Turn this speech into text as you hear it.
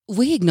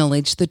We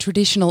acknowledge the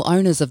traditional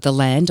owners of the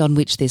land on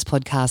which this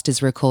podcast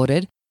is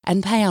recorded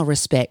and pay our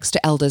respects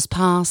to elders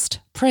past,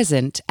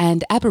 present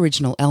and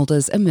Aboriginal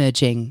elders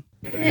emerging.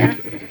 The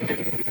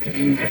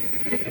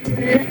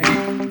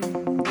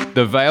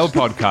Vale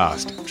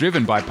Podcast,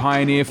 driven by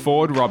Pioneer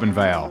Ford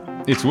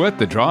Robinvale. It's worth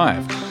the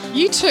drive.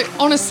 You two,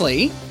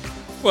 honestly,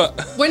 What?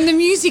 when the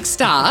music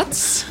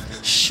starts,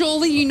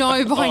 surely you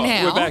know by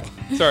now. We're back.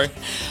 Sorry.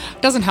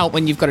 Doesn't help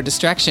when you've got a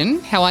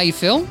distraction. How are you,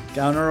 Phil?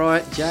 Going all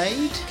right,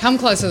 Jade? Come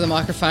closer to the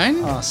microphone.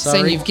 Oh, sorry.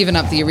 Seeing you've given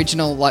up the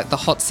original, like the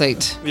hot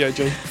seat Yeah,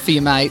 G. for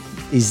your mate.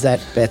 Is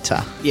that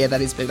better? Yeah, that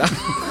is better.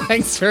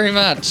 Thanks very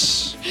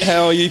much.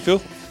 How are you,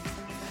 Phil?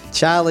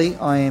 Charlie,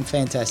 I am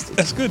fantastic.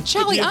 That's good.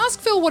 Charlie, Good, yeah. ask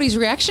Phil what his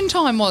reaction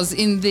time was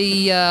in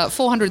the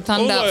 400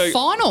 Thunder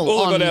final.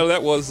 All I got out of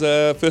that was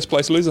first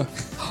place loser.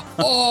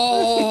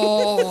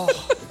 Oh.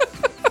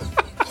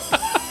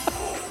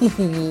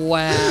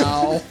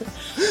 Wow.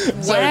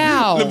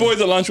 Wow. The boys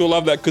at lunch will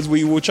love that because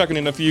we were chucking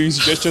in a few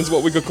suggestions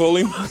what we could call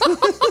him.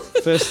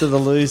 First of the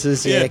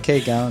losers. Yeah, Yeah.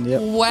 keep going.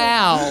 Yep.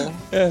 Wow.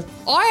 Yeah.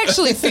 I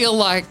actually feel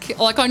like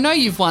I know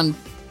you've won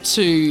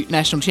 2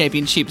 national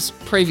championships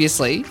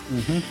previously,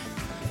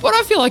 but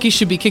I feel like you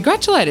should be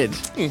congratulated.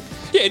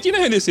 Yeah, do you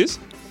know who this is?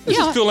 This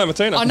Yeah. is Phil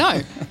Lamattina. I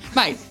know.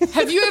 Mate,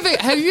 have you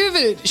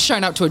ever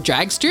shown up to a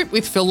drag strip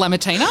with Phil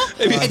Lamattina?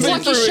 It's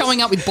like you're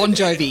showing up with Bon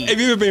Jovi. Have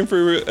you ever been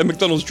through a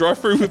McDonald's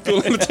drive-thru with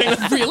Phil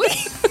Lamattina? Really?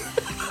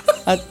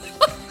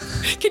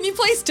 Can you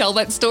please tell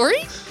that story?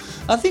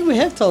 I think we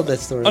have told that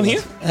story. On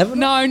here? Haven't we?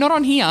 No, not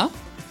on here.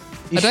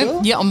 You I don't.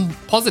 sure? Yeah, I'm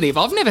positive.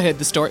 I've never heard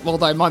the story.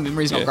 Although my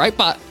memory's not Yeah. great,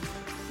 but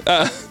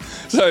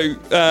So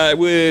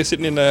we're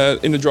sitting in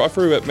the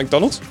drive-thru at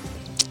McDonald's.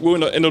 We're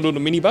in a little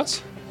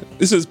minibus.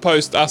 This is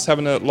post us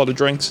having a lot of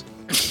drinks.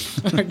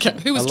 okay.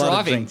 Who was A lot of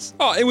driving? drinks.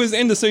 Oh, it was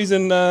end of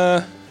season.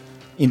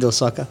 Indoor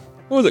soccer.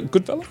 What was it?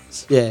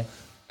 Goodfellas. Yeah.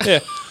 Yeah.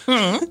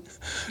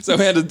 So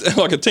we had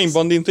a team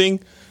bonding thing.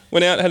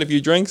 Went out, had a few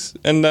drinks,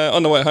 and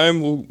on the way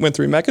home, we went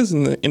through Macca's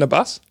in a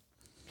bus.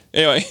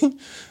 Anyway,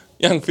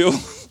 young Phil,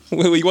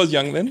 well, he was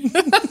young then.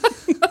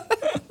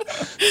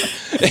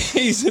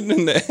 He's sitting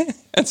in there,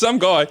 and some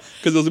guy,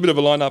 because there was a bit of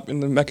a line-up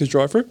in the Macca's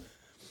drive-thru,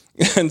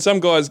 and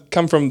some guys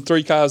come from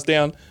 3 cars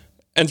down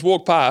and just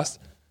walk past,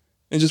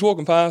 and just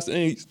walking past, and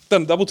he's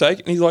done a double take,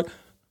 and he's like,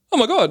 "Oh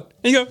my God!"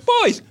 And you go,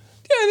 "Boys,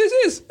 yeah,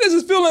 this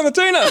is Phil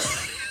Lamattina."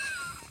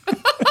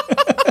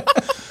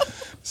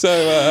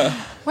 So.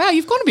 Wow,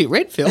 you've gone a bit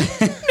red, Phil.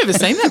 I've never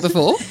seen that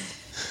before.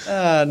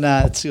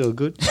 No, it's all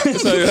good.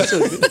 So,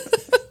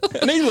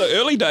 and these are the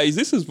early days.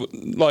 This is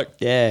like,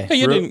 Yeah. hey,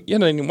 you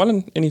hadn't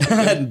won anything.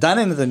 I hadn't done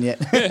anything yet.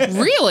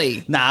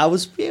 Really? Nah, it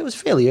was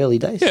fairly early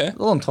days. Yeah.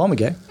 A long time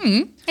ago.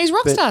 His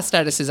rock star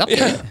status is up there.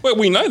 Yeah, well,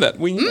 we know that.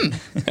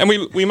 And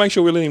we make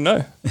sure we let him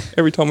know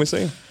every time we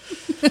see him.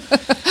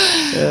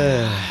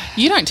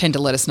 You don't tend to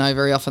let us know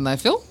very often, though,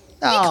 Phil.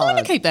 You kind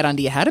of keep that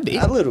under your hat a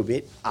bit. A little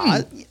bit.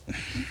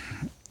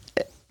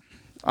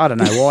 I don't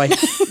know why.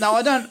 No,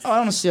 I don't.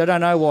 Honestly, I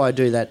don't know why I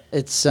do that.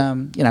 It's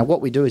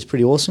what we do is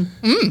pretty awesome.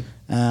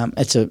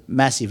 It's a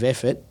massive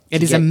effort.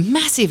 It is a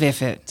massive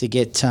effort. to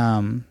get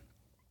all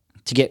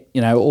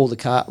the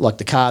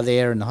car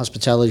there and the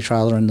hospitality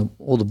trailer and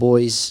all the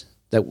boys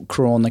that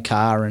crew on the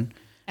car And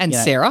you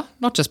know, Sarah,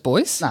 not just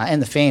boys.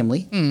 and the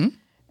family.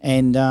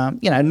 And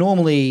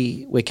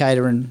normally we're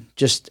catering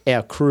just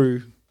our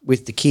crew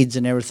with the kids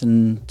and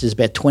everything. There's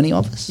about 20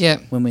 of us. Yeah.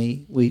 When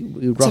we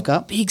rock It's a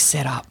up. big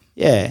setup.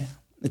 Yeah.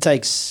 It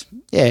takes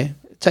a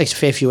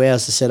fair few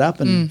hours to set up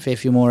and a fair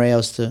few more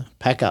hours to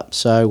pack up.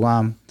 So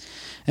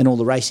and all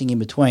the racing in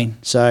between.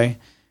 So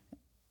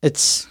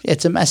it's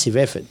a massive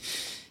effort.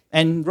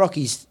 And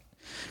Rocky's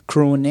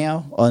crewing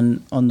now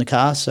on the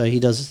car, so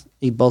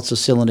he bolts a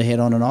cylinder head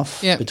on and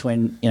off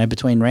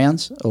between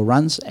rounds or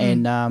runs,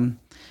 and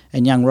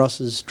young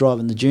Ross is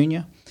driving the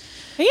junior.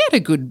 He had a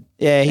good.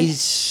 Yeah, he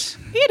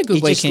had a good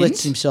he just weekend.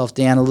 lets himself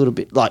down a little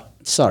bit. Like,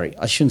 sorry,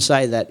 I shouldn't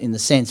say that in the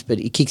sense, but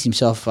he kicks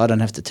himself. I don't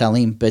have to tell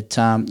him, but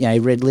he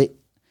red lit.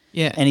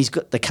 Yeah, And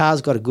the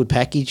car's got a good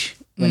package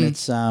when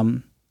it's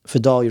for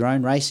dial your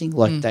own racing,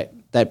 like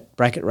that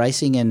bracket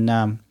racing,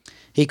 and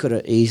he could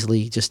have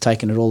easily just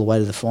taken it all the way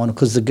to the final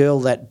because the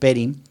girl that bet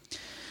him,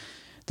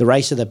 the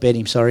racer that bet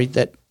him,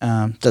 that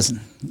doesn't,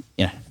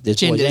 there's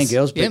Genders. boys and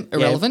girls, but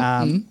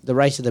irrelevant. the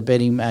racer that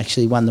bet him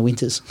actually won the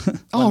Winters.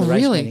 Oh, the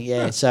race really? meeting.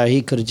 Yeah, so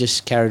he could have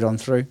just carried on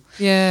through.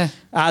 Yeah.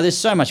 There's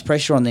so much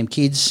pressure on them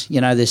kids.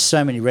 There's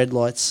so many red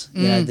lights.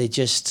 They're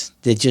just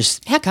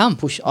How come?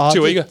 push.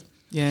 Too eager.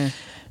 Yeah.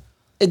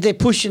 They're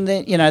pushing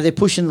the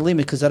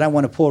limit because they don't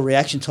want a poor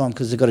reaction time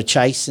because they've got to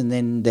chase and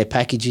then their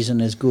package isn't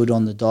as good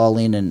on the dial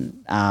in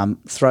and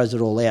throws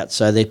it all out.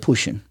 So they're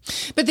pushing.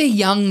 But they're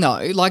young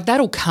though. Like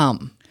that'll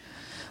come.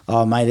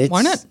 Oh, mate,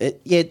 Why not?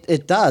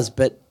 It does.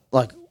 But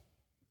like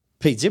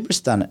Pete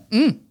Zibra's done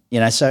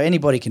it. So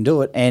anybody can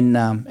do it, and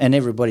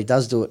everybody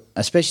does do it,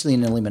 especially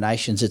in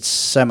eliminations. It's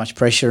so much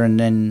pressure, and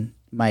then,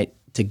 mate,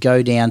 to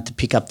go down to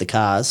pick up the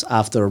cars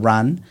after a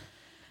run,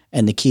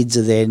 and the kids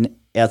are then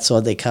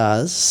outside their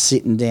cars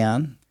sitting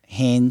down,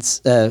 hands,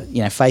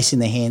 facing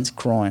their hands,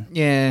 crying.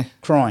 Yeah.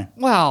 Crying.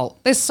 Well,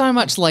 there's so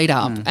much lead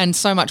up and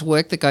so much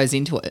work that goes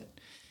into it.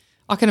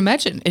 I can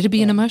imagine it'd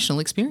be an emotional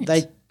experience.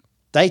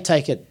 They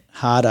take it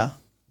harder.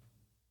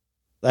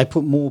 They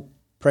put more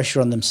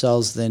pressure on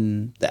themselves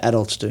than the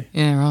adults do.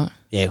 Yeah, right.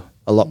 Yeah,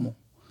 a lot more.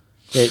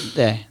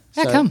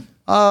 How come?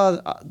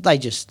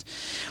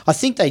 I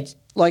think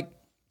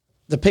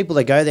the people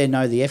that go there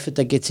know the effort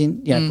that gets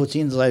in, puts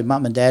in. So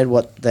mum and dad,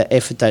 what the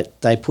effort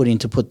that they put in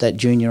to put that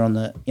junior on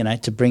the,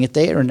 to bring it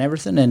there and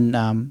everything. And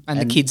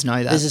the kids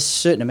know that. There's a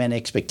certain amount of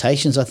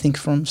expectations, I think,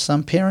 from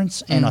some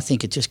parents, and I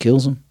think it just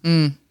kills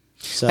them.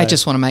 So, They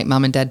just want to make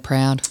mum and dad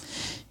proud.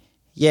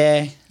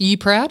 Yeah. Are you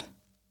proud?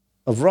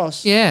 Of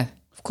Ross? Yeah.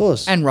 Of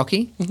course. And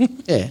Rocky?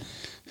 Yeah.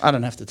 I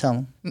don't have to tell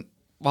them.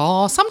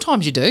 Well,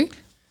 sometimes you do.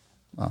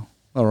 Oh,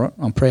 all right.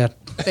 I'm proud.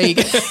 There you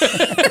go.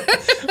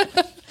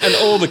 And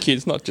all the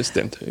kids, not just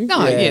them two.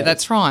 No, yeah,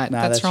 that's right.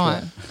 No, that's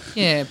right.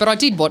 Yeah, but I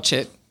did watch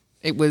it.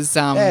 It was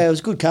it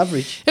was good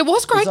coverage. It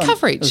was great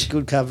coverage. It was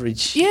good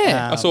coverage.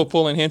 Yeah. I saw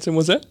Pauline Hanson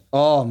was there.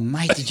 Oh,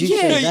 mate, did you see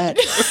that?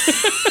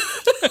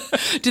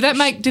 Did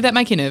that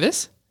make you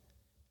nervous?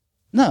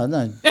 No.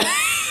 No.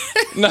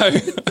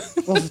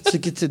 Well, to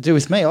get to do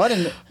with me, I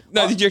didn't.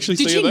 No, did you actually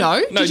Did see you her?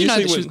 know? No, Did you know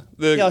that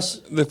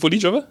see she the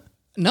footage of her?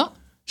 No.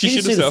 She You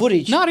shit didn't see the herself.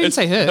 footage? No, I didn't It's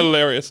say her.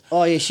 hilarious.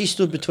 Oh yeah, she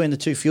stood between the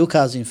two fuel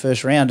cars in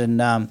first round, and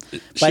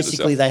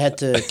basically herself. they had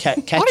to catch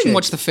I didn't her.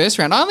 watch the first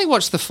round. I only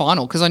watched the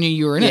final because I knew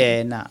you were in it.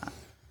 Yeah,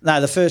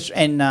 no, the first,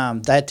 and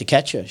they had to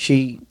catch her.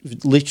 She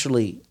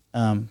literally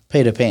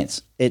peed her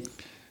pants.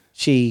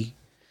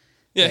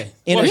 Yeah.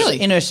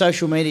 In her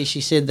social media,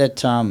 she said that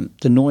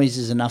the noise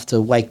is enough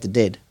to wake the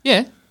dead.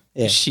 Yeah.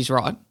 Yeah. She's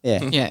right.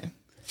 Yeah. Yeah.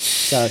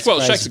 So it's Well, it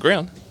crazy. shakes the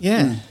ground.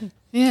 Yeah.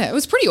 Yeah. It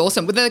was pretty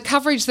awesome. But the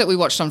coverage that we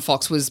watched on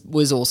Fox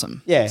was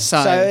awesome. Yeah. So,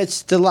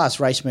 it's the last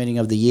race meeting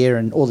of the year,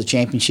 and all the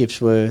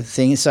championships were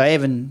things. So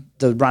even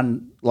the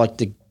run, like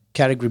the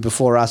category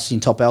before us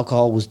in top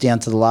alcohol, was down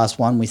to the last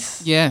one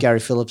with Gary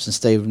Phillips and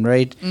Stephen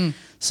Reid.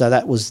 So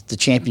that was the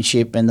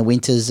championship and the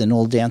winters and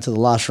all down to the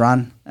last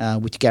run,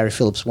 which Gary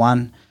Phillips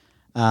won.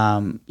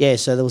 So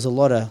there was a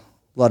lot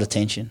of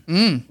tension,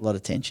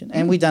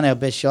 and we done our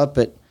best shot.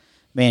 But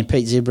man,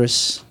 Pete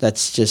Zibris,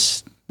 that's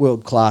just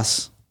world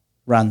class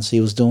runs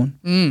he was doing.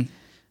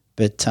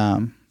 But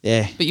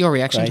But your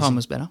reaction crazy. time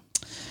was better.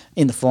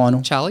 In the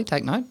final, Charlie,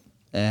 take note.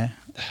 yeah.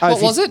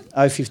 What was it?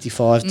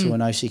 0.55 to an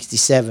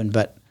 0.67,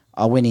 but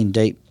I went in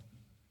deep.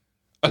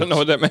 I don't know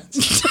what that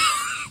means.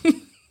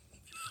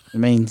 It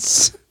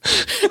means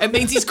It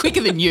means he's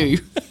quicker than you.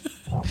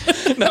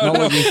 not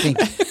what you think.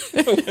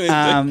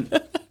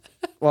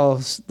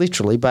 Well,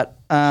 literally, but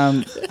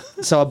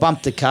so I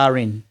bumped the car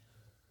in.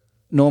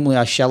 Normally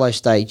I shallow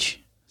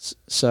stage,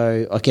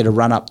 so I get a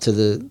run up to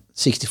the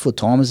 60-foot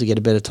timers to get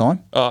a better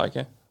time. Oh,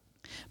 okay.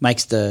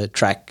 Makes the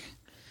track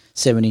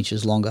 7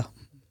 inches longer.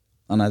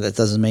 I know that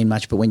doesn't mean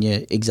much, but when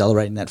you're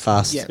accelerating that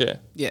fast. Yeah.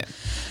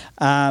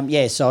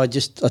 Yeah. So I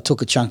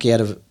took a chunk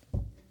out of it.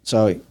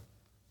 So,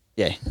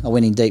 yeah, I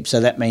went in deep. So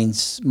that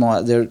means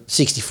the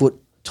 60-foot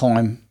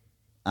time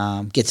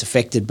gets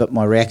affected, but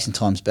my reaction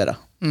time's better.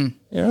 Yeah,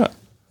 right.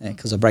 Yeah,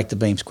 because I break the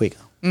beams quicker.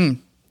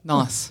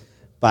 Nice.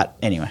 But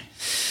anyway,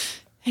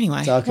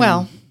 Anyway, so I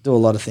can do a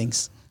lot of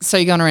things so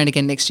you're going around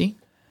again next year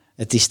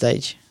at this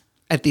stage.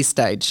 at this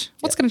stage.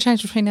 What's going to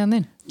change between now and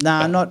then?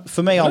 No, not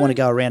for me. I want to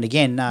go around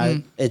again.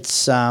 No,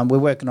 it's we're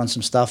working on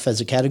some stuff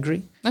as a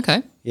category.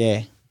 Okay.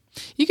 Yeah.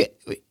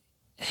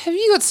 Have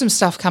you got some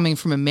stuff coming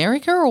from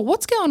America or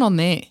what's going on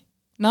there?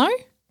 No?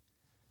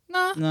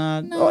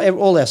 No.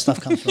 All our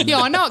stuff comes from. Yeah,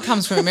 I know it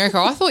comes from America.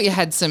 I thought you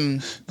had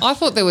I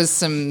thought there was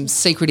some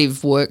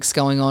secretive works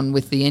going on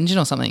with the engine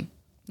or something.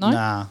 No?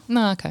 Nah.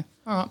 No, okay.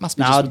 All right, must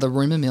be just the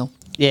rumour mill.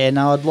 Yeah,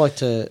 no, I'd like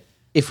to,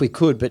 if we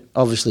could, but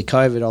obviously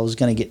COVID, I was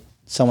going to get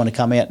someone to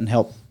come out and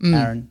help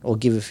Aaron or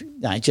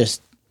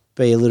just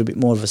be a little bit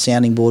more of a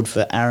sounding board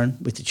for Aaron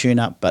with the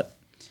tune-up, but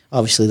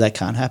obviously that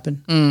can't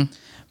happen.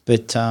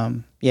 But,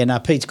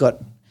 Pete's got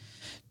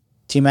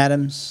Tim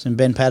Adams and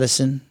Ben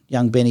Patterson,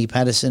 young Benny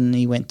Patterson.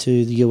 He went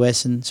to the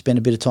US and spent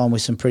a bit of time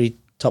with some pretty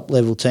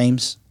top-level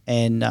teams,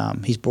 and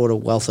he's brought a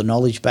wealth of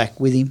knowledge back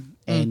with him,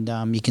 and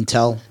you can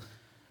tell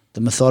the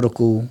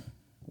methodical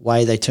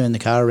way they turn the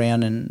car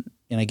around and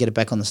get it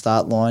back on the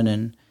start line,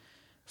 and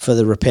for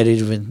the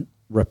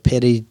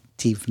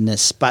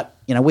repetitiveness. But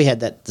we had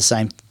that the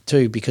same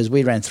too because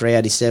we ran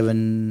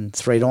 387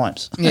 3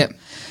 times. Yeah.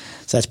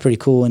 So that's pretty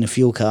cool in a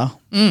fuel car,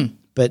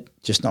 but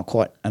just not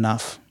quite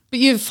enough. But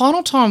your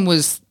final time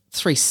was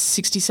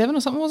 367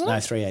 or something, wasn't it? No,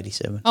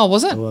 387. Oh,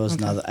 was it? There was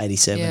Okay. another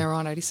 87. Yeah,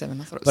 right, 87.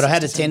 I thought it was But I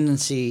had a 67.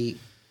 tendency.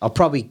 I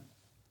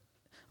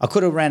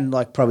could have ran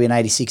like probably an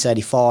 86,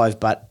 85,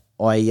 but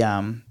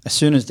as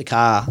soon as the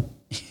car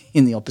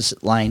in the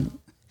opposite lane,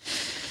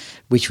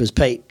 which was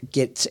Pete,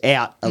 gets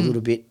out a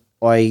little bit,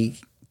 I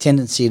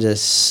tendency to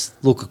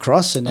look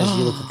across, and as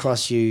you look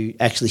across, you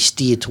actually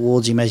steer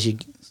towards him as you're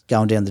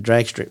going down the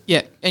drag strip.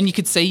 Yeah, and you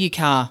could see your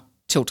car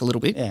tilt a little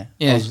bit. Yeah,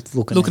 Yeah. I was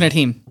looking at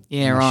him.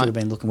 Yeah, I should right. have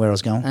been looking where I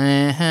was going.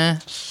 Uh-huh.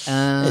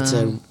 It's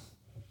a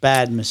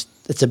bad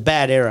mistake. it's a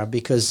bad error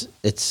because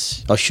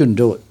I shouldn't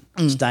do it.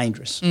 It's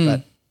dangerous.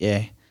 But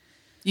yeah.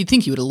 You'd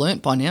think you would have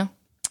learnt by now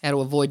how to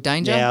avoid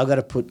danger. Yeah, I'm going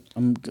to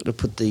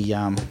put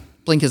the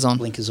Blinkers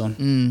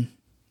on.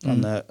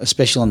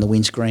 Especially on the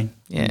windscreen.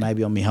 Yeah. And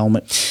maybe on my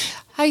helmet.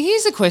 Hey,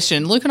 here's a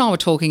question. Luke and I were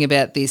talking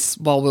about this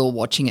while we were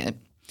watching it.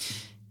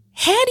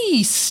 How do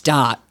you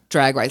start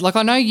drag race? Like,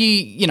 I know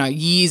you know,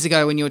 years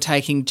ago when you were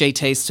taking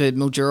GTs to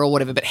Mildura or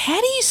whatever, but how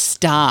do you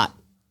start?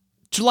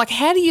 Like,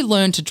 how do you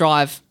learn to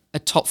drive a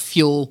top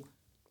fuel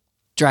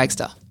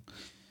dragster?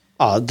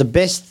 Oh, the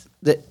best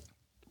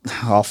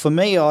for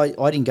me, I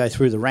didn't go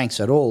through the ranks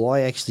at all.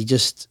 I actually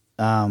just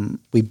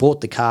we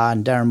bought the car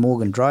and Darren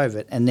Morgan drove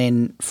it, and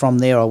then from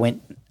there I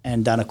went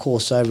and done a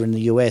course over in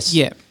the US.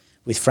 Yeah.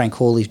 With Frank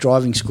Hawley's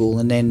driving school,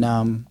 and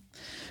then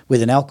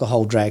with an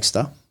alcohol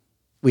dragster,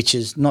 which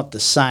is not the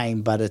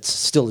same, but it's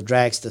still a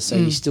dragster, so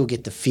you still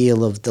get the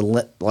feel of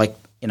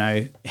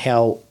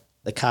how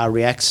the car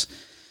reacts.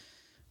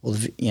 Well,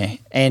 yeah,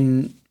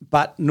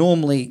 but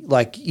normally,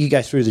 like, you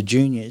go through the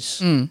juniors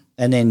and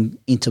then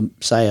into,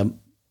 say,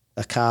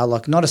 a car,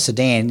 like not a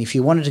sedan. If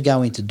you wanted to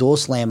go into door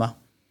slammer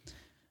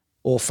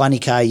or funny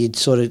car, you'd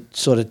sort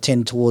of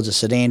tend towards a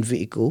sedan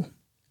vehicle,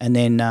 and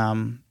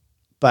then.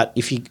 But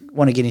if you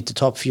want to get into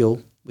top fuel,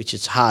 which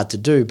it's hard to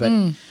do, but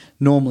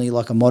normally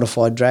like a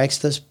modified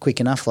dragster's quick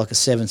enough, like a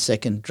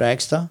 7-second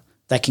dragster,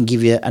 that can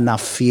give you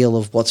enough feel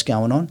of what's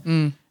going on,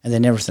 and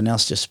then everything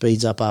else just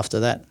speeds up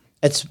after that.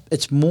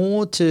 It's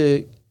more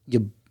to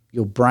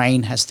your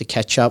brain has to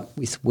catch up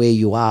with where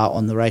you are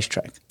on the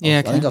racetrack. Yeah,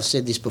 okay. I think I've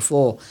said this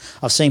before.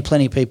 I've seen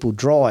plenty of people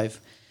drive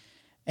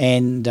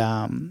and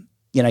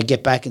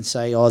get back and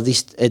say, "Oh,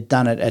 it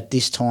done it at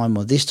this time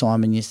or this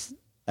time," and you.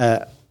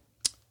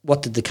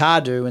 What did the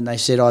car do? And they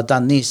said, I've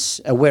done this.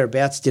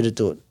 Whereabouts did it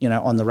do it?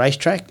 On the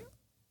racetrack?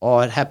 Oh,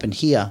 it happened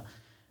here.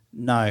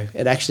 No,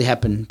 it actually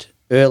happened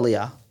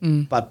earlier,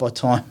 but by the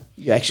time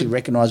you actually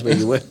recognise where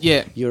you were,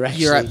 you're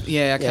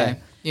actually... okay.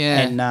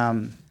 Yeah.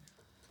 And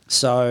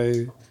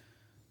so,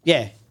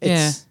 yeah.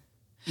 It's,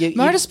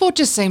 Motorsport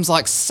just seems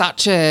like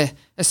such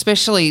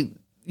especially,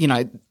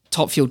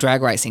 top fuel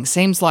drag racing,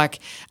 seems like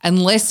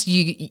unless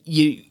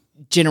you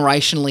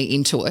generationally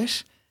into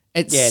it,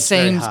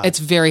 it's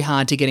very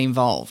hard to get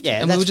involved.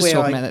 Yeah, and we were just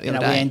talking about that the other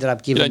day. We ended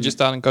up giving... You don't just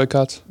start in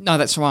go-karts? No,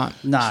 that's right.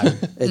 No,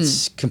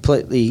 it's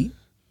completely...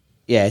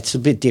 Yeah, it's a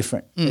bit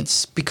different.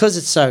 It's because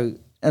it's so...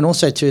 And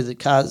also, too, the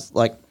cars,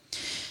 like,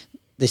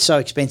 they're so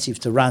expensive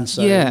to run,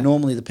 so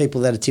normally the people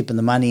that are tipping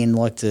the money in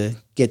like to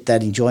get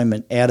that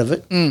enjoyment out of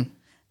it.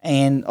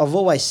 And I've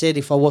always said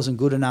if I wasn't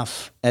good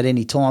enough at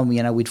any time,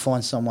 we'd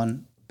find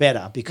someone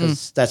better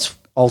because that's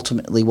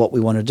ultimately what we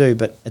want to do.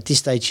 But at this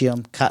stage here,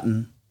 I'm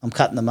cutting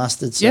the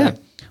mustard, so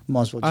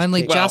might as well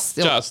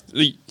just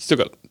you still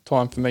got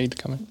time for me to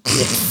come in.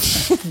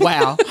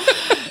 Wow.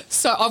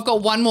 So I've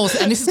got one more,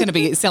 and this is going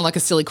to sound like a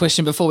silly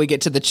question before we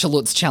get to the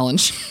Chalutz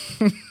challenge,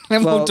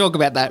 and we'll talk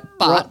about that.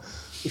 But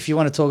if you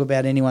want to talk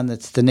about anyone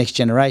that's the next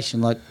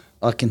generation, like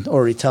I can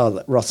already tell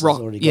that Ross has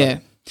already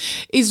got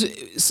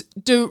it.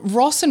 Do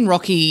Ross and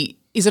Rocky?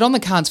 Is it on the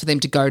cards for them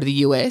to go to the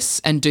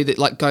US and do that,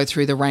 like go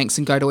through the ranks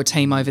and go to a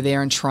team over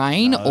there and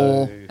train,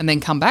 and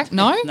then come back?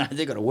 No, no,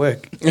 they've got to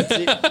work. That's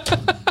it.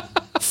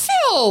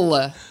 Phil,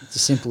 it's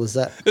as simple as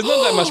that. There's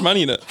not that much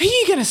money in it. Are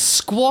you going to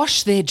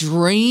squash their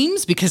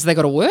dreams because they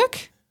got to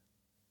work?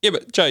 Yeah,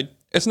 but Jade,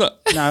 it's not.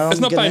 No,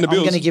 it's not paying the bills.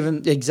 I'm going to give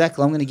them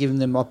I'm going to give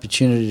them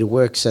opportunity to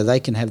work so they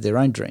can have their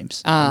own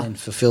dreams and then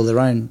fulfil their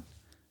own.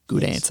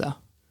 Good answer.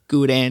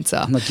 Good answer.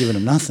 I'm not giving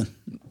them nothing.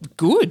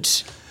 Good.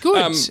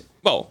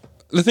 Well,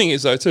 the thing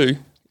is though too,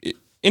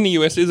 in the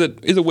US, is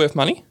it worth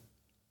money?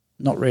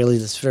 Not really.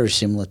 That's very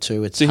similar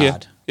to. It's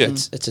hard. Yeah.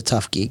 It's a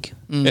tough gig.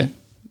 Yeah.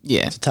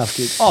 It's a tough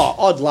gig. Oh,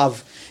 I'd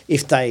love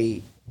if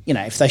they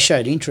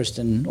showed interest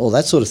and all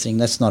that sort of thing.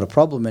 That's not a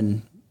problem.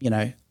 And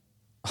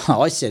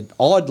I said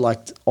I'd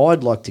like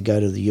to go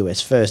to the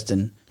US first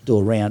and do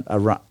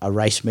a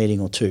race meeting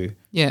or two.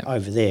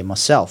 Over there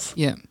myself.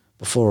 Yeah.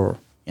 Before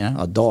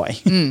I die.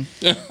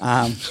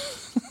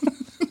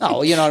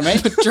 Oh, you know what I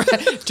mean?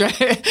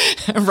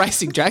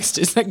 Racing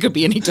dragsters, that could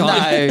be any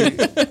time.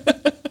 No.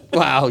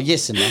 Well,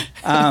 yes and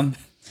no.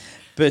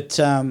 But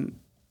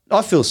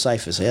I feel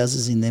safe as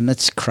houses in them.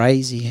 It's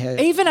crazy.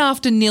 Even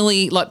after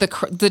nearly, like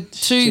the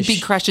two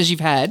big crashes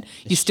you've had,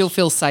 you still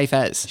feel safe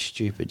as?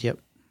 Stupid, yep.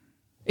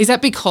 Is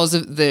that because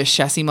of the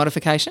chassis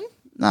modification?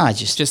 No,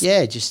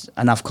 just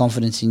enough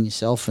confidence in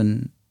yourself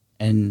and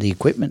the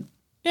equipment.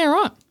 Yeah,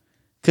 right.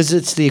 Because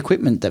it's the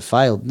equipment that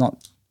failed, not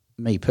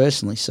me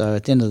personally. So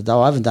at the end of the day,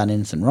 I haven't done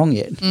anything wrong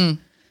yet.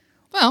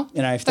 Well,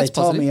 if they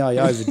told me I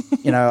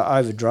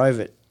overdrove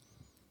it,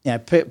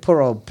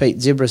 poor old Pete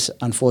Zibris,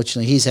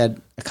 unfortunately, he's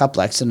had a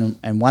couple accidents,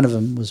 and one of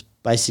them was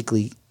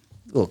basically,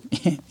 look,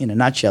 in a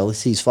nutshell,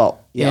 it's his fault.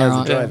 He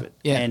overdrove it.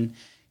 Yeah.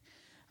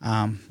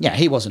 And,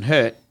 he wasn't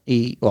hurt.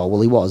 He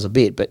was a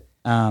bit, but,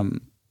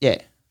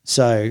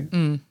 So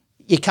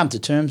you come to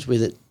terms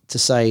with it to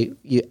say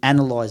you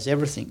analyse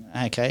everything.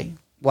 Okay,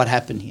 what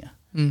happened here?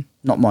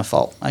 Not my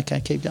fault. Okay,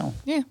 keep going.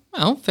 Yeah,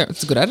 well, fair.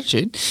 It's a good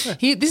attitude.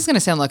 Here, this is going to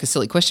sound like a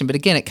silly question, but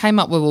again, it came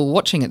up when we were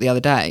watching it the other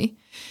day.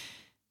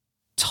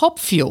 Top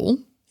fuel,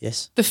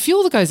 Yes. the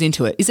fuel that goes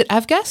into it, is it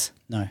avgas?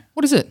 No.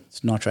 What is it? It's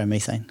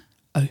nitromethane.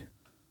 Oh,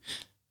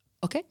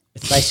 okay.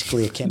 It's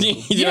basically a chemical.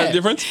 You know the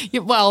difference? Yeah,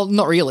 well,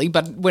 not really,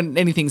 but when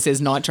anything says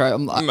nitro,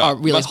 really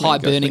must mean high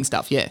ghosting. burning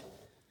stuff, yeah.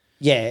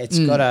 Yeah, it's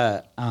got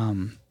a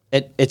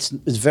it's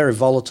very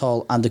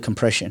volatile under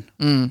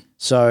compression.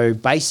 So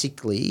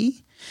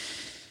basically,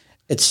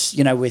 it's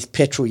with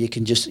petrol you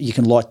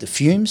can light the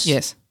fumes.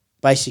 Yes.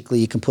 Basically,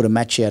 you can put a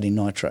match out in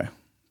nitro,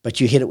 but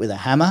you hit it with a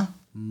hammer.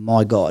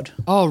 My God.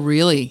 Oh,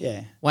 really?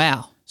 Yeah.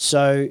 Wow.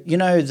 So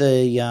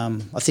the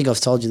I think I've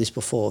told you this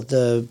before,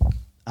 the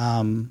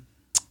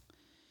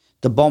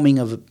bombing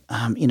of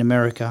in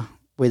America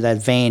where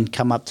that van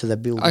come up to the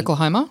building.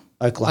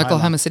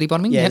 Oklahoma City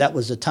bombing. Yeah, yep. that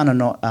was a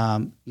ton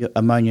of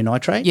ammonia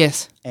nitrate.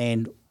 Yes.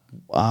 And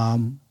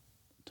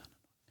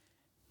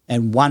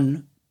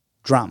one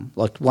drum,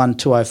 like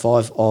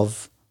 205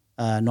 of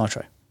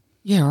nitro.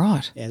 Yeah,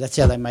 right. Yeah, that's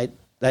how they made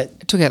that.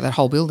 It took out that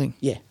whole building.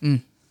 Yeah.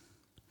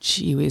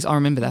 Gee whiz, I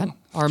remember that.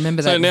 I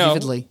remember So that now,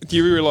 vividly. do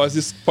you realise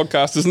this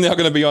podcast is now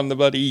going to be on the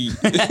bloody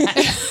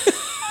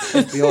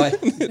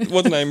FBI.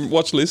 what's the name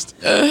watch list?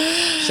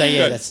 So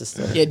yeah, that's the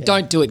story. Yeah,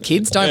 don't do it,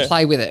 kids. Don't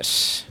play with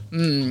it.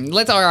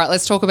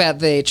 Let's talk about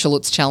the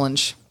Chalutz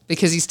challenge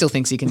because he still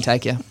thinks he can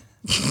take you.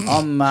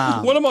 I'm.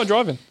 What am I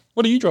driving?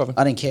 What are you driving?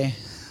 I don't care.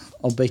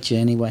 I'll beat you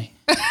anyway.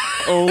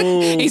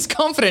 Oh, He's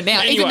confident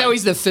now, even Anyway. though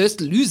he's the first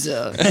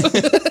loser.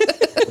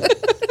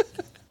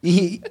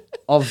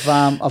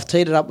 I've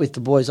teed it up with the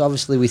boys,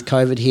 obviously with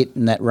COVID hit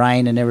and that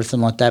rain and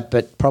everything like that,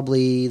 but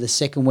probably the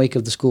second week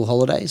of the school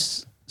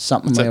holidays,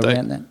 something that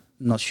around date? that.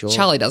 I'm not sure.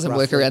 Charlie doesn't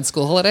work Roughly. around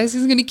school holidays.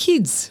 He's got any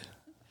kids.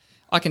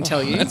 I can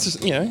tell you. that's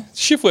just, it's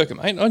shift worker,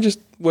 mate. I just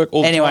work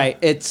all the Anyway, time.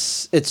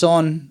 it's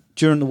on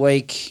during the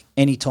week,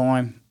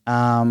 anytime.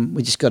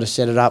 We just got to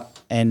set it up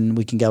and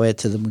we can go out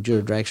to the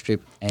Mildura drag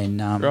strip and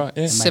Right, yeah. and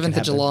make it 7th of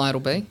happen. July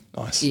it'll be.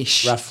 Nice.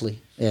 Ish. Roughly.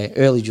 Yeah,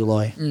 early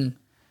July.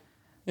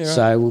 Yeah, right.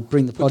 So we'll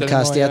bring the Put that in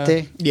podcast my, out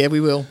there. Yeah,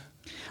 we will.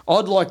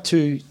 I'd like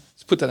to,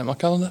 Let's put that in my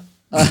calendar.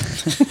 I'll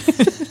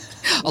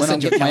when I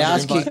send you a get my calendar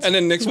ass invite. kicked, And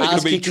then next week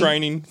it'll be Ass-kicking.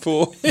 training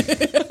for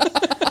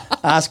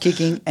ass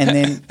kicking, and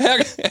then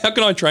how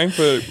can I train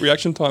for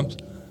reaction times?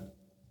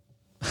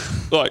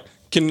 Like,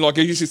 can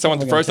you see someone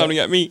to throw something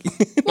at me?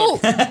 Well,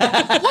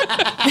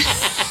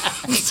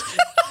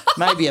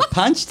 maybe a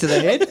punch to the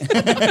head. do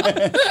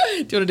you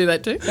want to do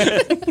that too?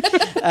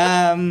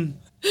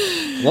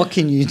 What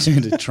can you do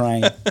to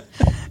train?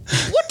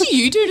 What do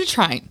you do to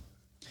train?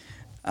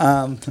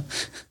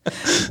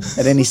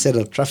 At any set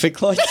of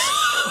traffic lights?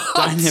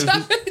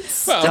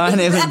 don't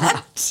even.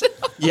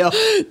 Yeah.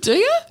 Do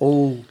you?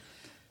 Oh.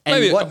 And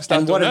Maybe what, I'll start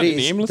and doing what that it in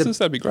the is, ambulances.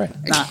 That'd be great.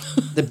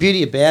 the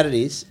beauty about it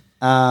is,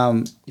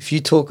 if you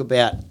talk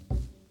about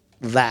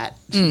that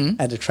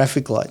at the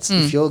traffic lights,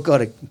 if you've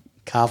got a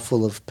car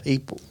full of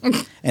people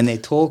and they're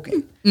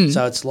talking,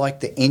 so it's like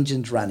the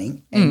engine's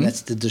running and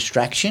that's the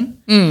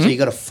distraction. So you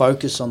got to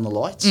focus on the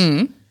lights.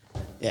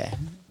 Yeah.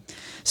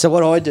 So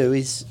what I do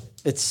is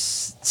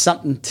it's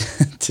something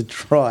to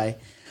try.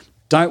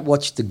 Don't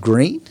watch the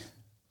green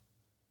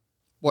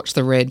Watch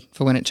the red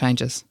for when it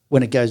changes.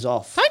 when it goes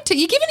off.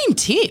 You're giving him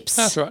tips.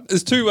 That's right.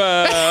 There's two,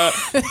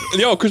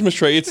 the old Christmas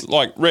tree, it's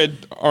like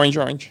red, orange,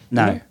 orange.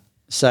 No.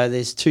 So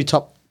there's two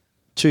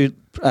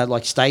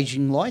like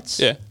staging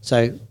lights. Yeah.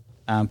 So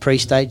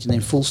pre-stage and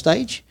then full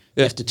stage.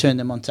 You Yeah. have to turn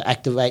them on to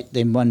activate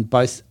them when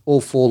all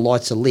four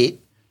lights are lit,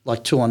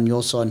 like two on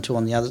your side and two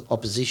on the other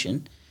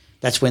opposition.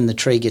 That's when the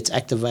tree gets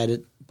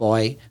activated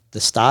by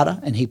the starter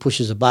and he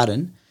pushes a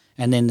button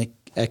and then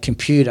the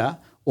computer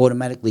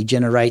automatically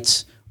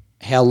generates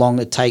how long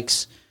it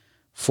takes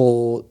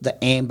for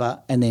the amber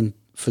and then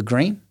for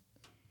green.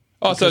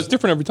 Oh, so it's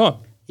different every time.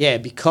 Yeah,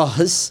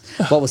 because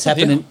what was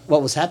happening,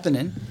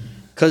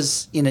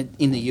 because in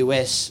the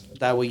US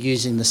they were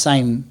using the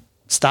same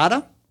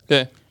starter.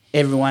 Yeah.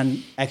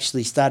 Everyone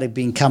actually started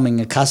becoming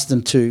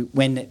accustomed to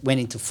when it went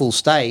into full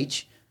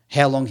stage,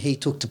 how long he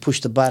took to push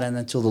the button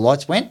until the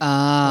lights went.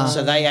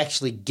 So they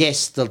actually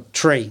guessed the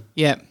tree.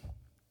 Yeah.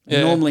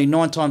 Yeah. Normally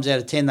 9 times out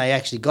of 10 they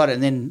actually got it,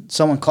 and then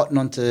someone cottoned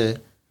on to,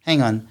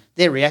 hang on,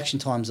 their reaction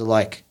times are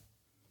like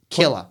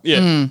killer.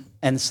 Yeah.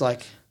 And it's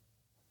like,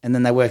 and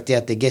then they worked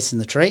out they're guessing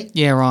the tree.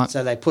 Yeah, right.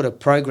 So they put a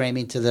program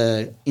into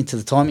the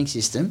timing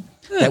system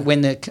that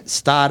when the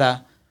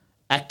starter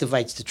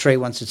activates the tree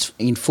once it's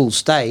in full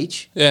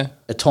stage, Yeah.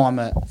 a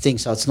timer thing,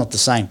 so it's not the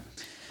same.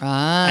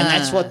 And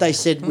that's what they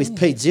said with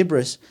Pete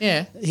Zibris.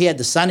 Yeah. He had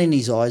the sun in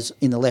his eyes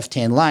in the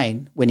left-hand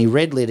lane when he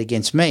red lit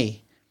against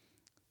me.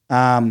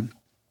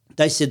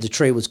 They said the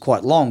tree was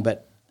quite long,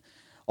 but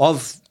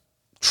I've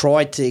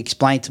tried to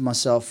explain to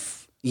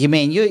myself,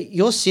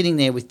 you're sitting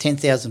there with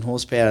 10,000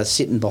 horsepower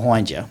sitting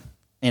behind you,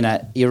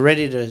 you're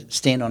ready to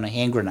stand on a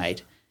hand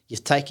grenade.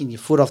 You've taken your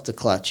foot off the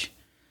clutch,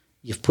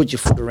 you've put your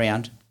foot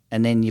around,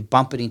 and then you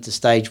bump it into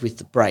stage with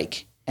the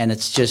brake, and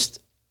it's just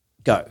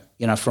go.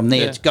 From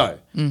there it's go.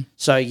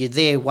 So you're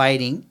there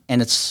waiting,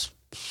 and it's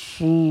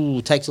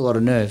takes a lot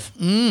of nerve.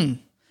 Anyway,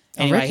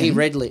 he reckon.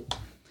 red lit.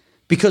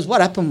 Because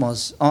what happened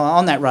was,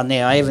 on that run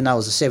there, even though it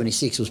was a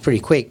 76, it was pretty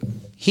quick.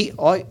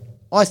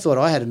 I thought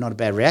I had not a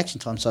bad reaction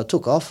time, so I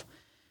took off.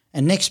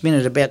 And next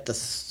minute, about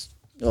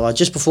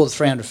just before the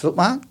 300 foot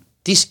mark,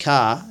 this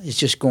car is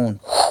just going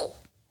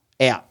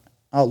out.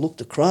 I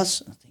looked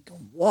across and I'm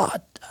thinking,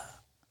 what the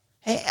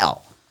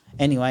hell?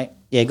 Anyway,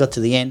 got to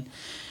the end.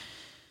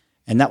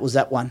 And that was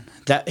that one.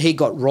 That he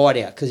got right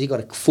out because he got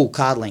a full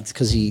card length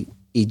because he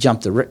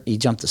jumped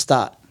the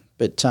start.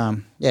 But,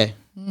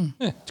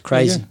 it's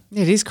crazy.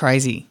 It is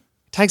crazy.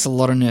 It takes a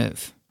lot of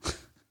nerve.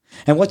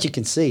 And what you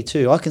can see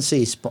too, I can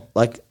see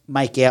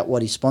make out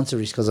what his sponsor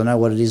is because I know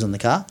what it is on the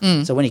car.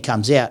 So when he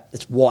comes out,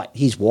 it's white.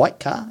 His white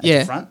car at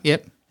the front.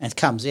 Yep. And it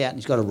comes out and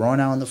he's got a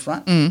rhino on the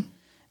front.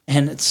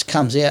 And it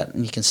comes out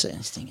and you can see, and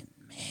he's thinking,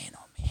 man,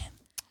 oh man.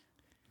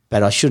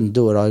 But I shouldn't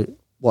do it. I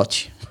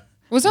watch.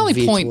 It was only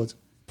veer point towards-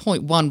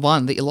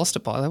 0.11 that you lost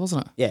it by, though,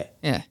 wasn't it? Yeah.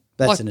 Yeah.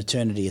 That's an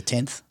eternity, a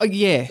tenth. Oh,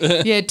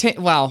 yeah. Yeah.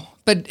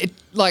 But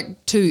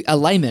to a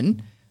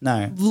layman,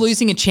 No,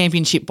 losing a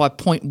championship by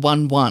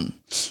 0.11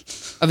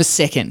 of a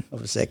second.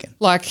 of a second.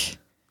 Like,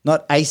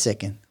 Not a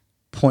second,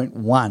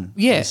 0.1 of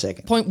yeah, a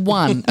second.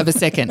 0.1 of a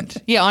second.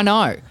 Yeah, I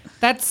know.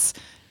 That's.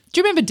 Do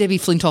you remember Debbie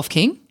Flintoff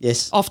King?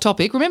 Yes. Off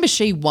topic. Remember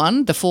she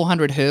won the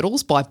 400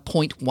 hurdles by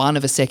 0.1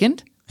 of a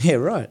second Yeah,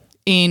 right.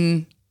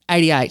 in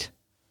 88.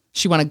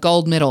 She won a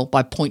gold medal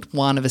by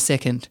 0.1 of a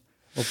second.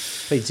 Well,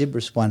 Pete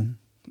Zibris won.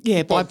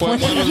 Yeah, by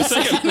 0.1 of a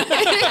second.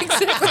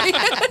 Exactly.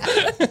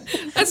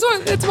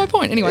 That's my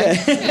point. Anyway,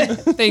 yeah,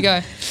 there you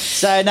go.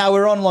 So, no,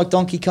 we're on like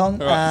Donkey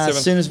Kong. All right, as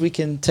 7. soon as we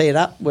can tee it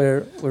up,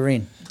 we're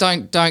in.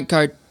 Don't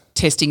go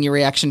testing your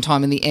reaction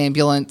time in the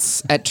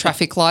ambulance at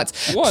traffic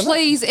lights. Why not?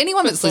 Please,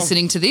 anyone that's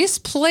listening to this,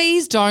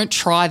 please don't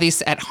try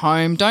this at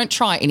home. Don't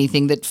try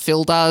anything that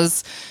Phil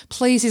does.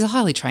 Please, he's a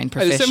highly trained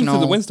Hey, the 7th professional.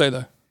 is the Wednesday,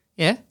 though.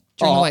 Yeah,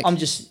 during the week. I'm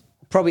just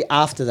probably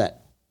after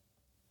that.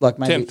 Like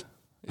maybe, 10th.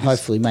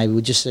 hopefully, maybe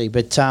we'll just see.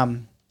 But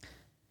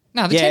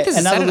no, the 10th is a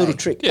another Saturday. little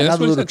trick. Yeah, that's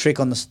another what he little said. trick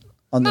on the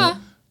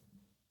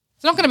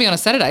It's not going to be on a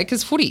Saturday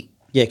because footy.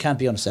 Yeah, it can't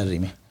be on a Saturday,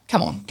 man.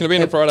 Come on. Can it be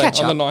on a Friday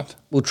catch on the up. 9th?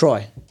 We'll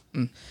try.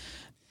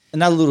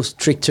 Another little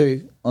trick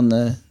too on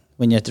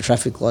when you're at the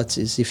traffic lights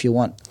is if you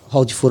want,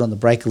 hold your foot on the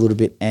brake a little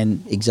bit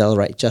and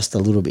accelerate just a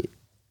little bit.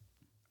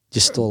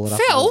 Just stall it up.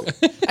 Phil,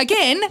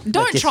 again,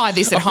 don't try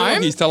this at I feel like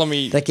home. he's telling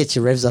me. That gets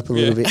your revs up a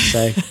little bit,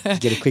 so you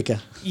get it quicker.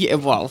 Yeah,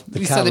 well, so car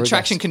the reverse.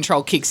 traction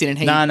control kicks in and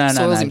he No,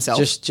 soils himself.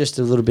 Just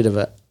a little bit of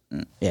a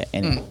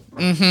Anyway,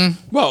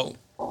 Well,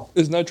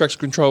 there's no traction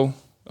control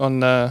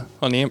on the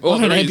well,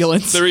 On an there is.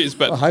 ambulance. There is,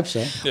 but I hope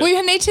so.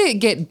 We need to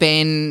get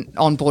Ben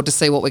on board to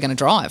see what we're going to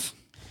drive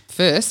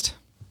first.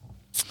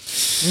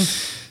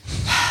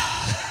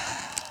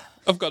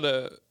 I've got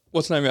a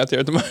what's the name out there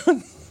at the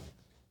moment?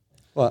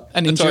 What?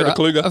 An A Toyota Enduro.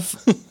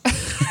 Kluger.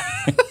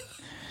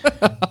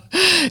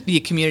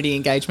 Your community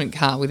engagement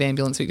car with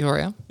Ambulance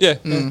Victoria. Yeah.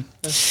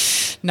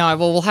 No,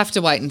 well, we'll have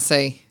to wait and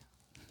see.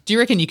 Do you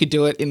reckon you could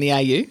do it in the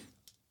AU?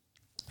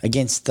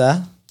 Against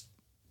the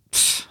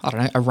I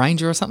don't know, a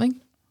Ranger or something?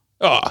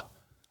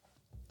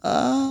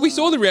 We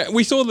saw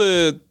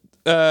the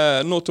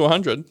 0 to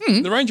 100.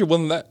 The Ranger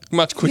wasn't that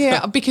much quicker.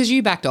 Yeah, because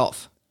you backed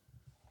off.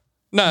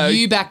 No,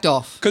 You backed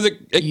off. because it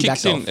You kicks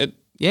backed in. off. It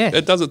Yeah.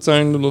 does its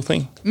own little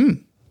thing.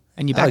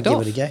 And you I'll backed give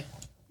off. it a go.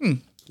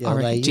 The I old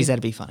reckon, AU. geez,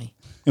 that'd be funny.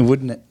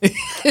 Wouldn't it?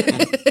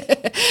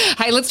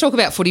 Hey, let's talk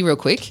about footy real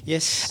quick.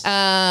 Yes.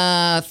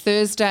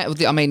 Thursday,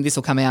 I mean, this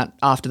will come out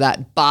after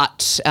that,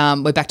 but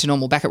we're back to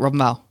normal, back at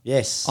Robinvale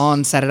Yes.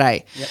 on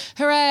Saturday.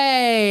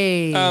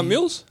 Hooray!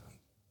 Mills?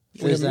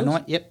 Thursday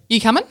night. Yep. You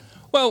coming?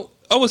 Well,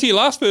 I was here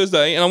last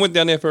Thursday and I went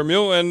down there for a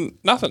meal and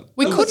nothing.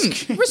 We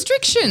couldn't.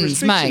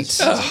 Restrictions, mate.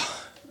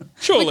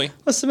 Surely.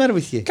 What's the matter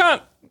with you?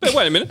 Can't. But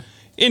wait a minute.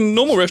 In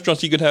normal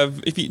restaurants, you could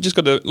have, if you just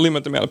got to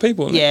limit the amount of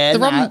people. In it. Yeah. The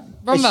nah,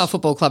 Robinvale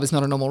Football Club is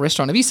not a normal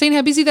restaurant. Have you seen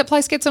how busy that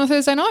place gets on a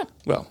Thursday night?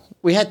 Well,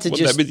 we had to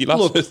wasn't just that busy last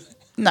look. Thursday.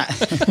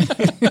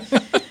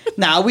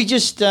 No, we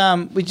just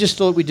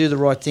thought we'd do the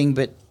right thing,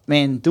 but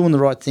man, doing the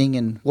right thing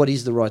and what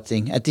is the right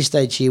thing at this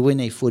stage here, we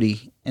need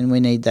footy and we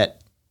need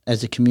that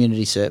as a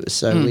community service.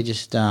 So we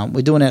just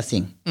we're doing our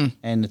thing,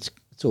 and it's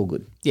all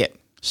good. Yeah.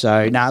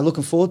 So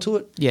looking forward to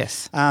it.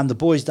 Yes. The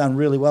boys done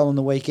really well on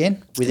the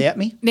weekend without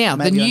me. Now,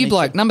 Maybe the I new need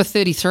bloke, to- number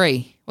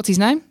 33. What's his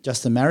name?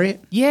 Justin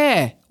Marriott,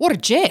 Yeah. What a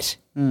jet.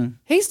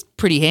 He's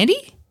pretty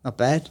handy. not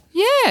bad.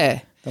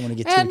 Yeah. Don't want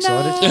to get too And,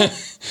 excited.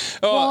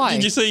 Oh, Why?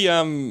 did you see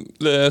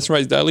the St.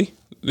 Ray's Daily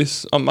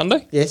this on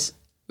Monday? Yes.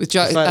 With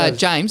Photos.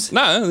 James.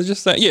 No, they're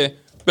just yeah.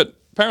 But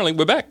apparently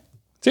we're back.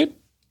 That's it.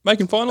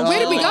 Making finals. Where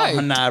did we go?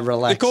 Oh, nah,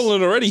 relax. They're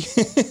calling it already.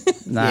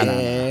 No.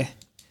 Yeah.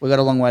 We got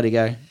a long way to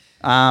go.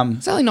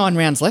 There's only 9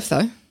 rounds left,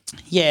 though.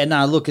 Yeah,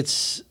 no, look,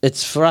 it's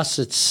for us.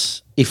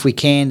 It's if we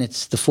can,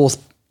 it's the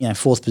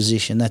fourth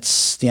position.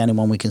 That's the only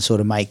one we can sort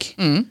of make.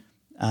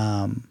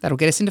 That'll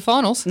get us into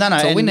finals. No,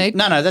 That's all we need.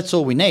 No, that's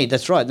all we need.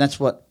 That's right. That's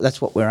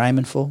what we're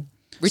aiming for.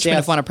 Richmond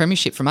have South- won a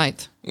premiership from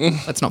 8th.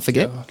 Let's not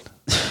forget.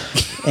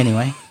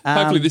 Anyway,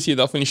 Hopefully this year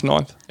they'll finish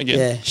 9th again.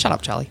 yeah. Shut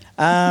up, Charlie.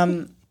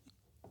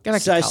 Go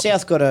back to So Carlton.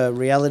 South got a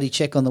reality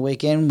check on the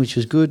weekend, which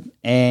was good,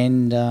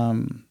 and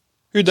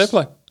Who'd they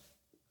play?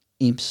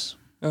 Imps.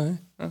 Oh,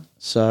 yeah.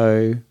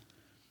 So,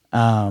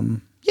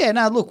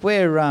 look,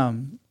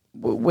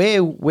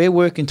 we're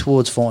working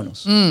towards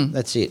finals.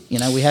 That's it. You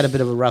know, we had a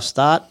bit of a rough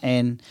start,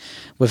 and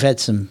we've had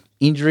some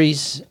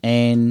injuries,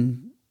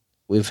 and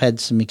we've had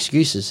some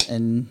excuses,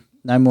 and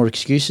no more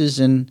excuses.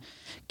 And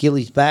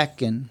Gilly's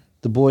back, and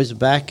the boys are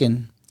back,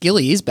 and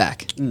Gilly is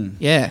back.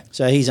 Yeah.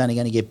 so he's only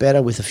going to get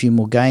better with a few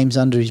more games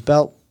under his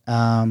belt.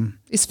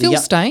 Is Phil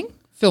staying?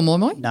 Phil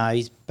Moy? No,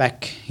 he's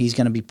back. He's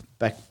going to be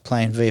back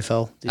playing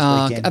VFL this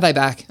weekend. Are they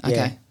back? Okay.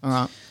 Yeah. All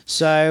right.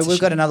 So we've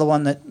got another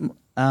one that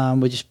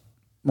we just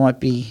might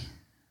be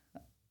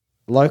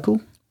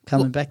local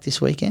coming back this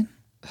weekend.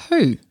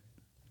 Who?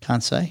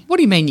 Can't say. What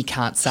do you mean you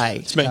can't say?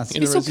 It's me.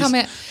 This will come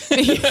out.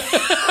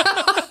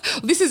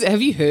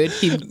 Have you heard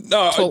him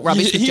talk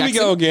rubbish with Here we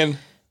Jackson? go again.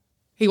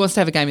 He wants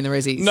to have a game in the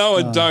Resis. No,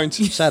 I don't.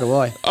 So do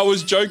I. I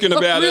was joking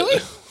about Really?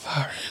 it.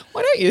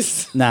 Why don't you?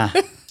 Nah.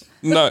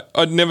 No,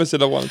 I never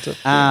said I wanted to.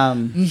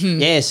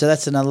 Yeah, so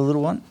that's another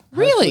little one.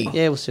 Really?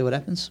 Yeah, we'll see what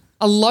happens.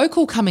 A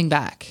local coming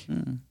back.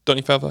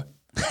 Donny Favo.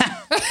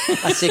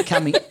 I said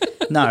coming.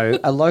 No,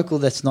 a local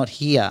that's not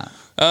here.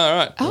 Oh, all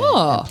right.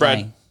 Oh. Brad.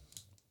 Playing.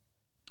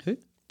 Who?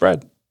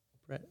 Brad.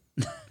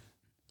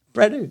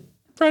 Brad who?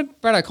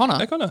 Brad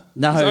O'Connor. O'Connor.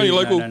 No, He's only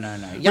local. no.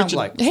 Young Richard-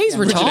 bloke. He's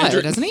Young retired,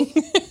 Hendrick. hasn't he?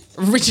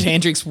 Richard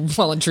Hendrick's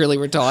well and truly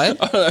retired.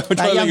 I'm trying to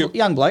think of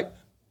young bloke.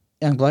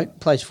 Young bloke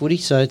plays footy,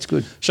 so it's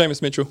good.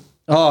 Seamus Mitchell.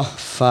 Oh,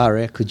 far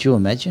out. Could you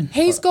imagine?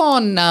 He's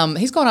gone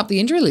up the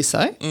injury list,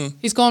 though.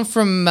 He's gone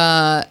from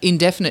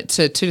indefinite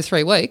to 2 to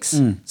 3 weeks.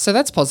 So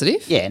that's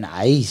positive. Yeah, no,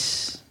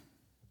 he's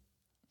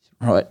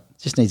right.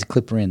 Just needs a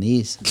clip around the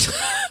ears.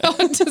 Oh,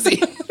 does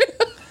he?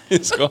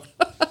 It's gone.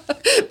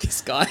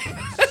 This guy.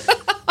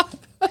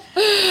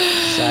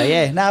 So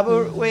yeah, no,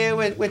 but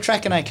we're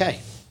tracking okay.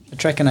 We're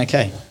tracking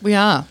okay. We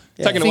are.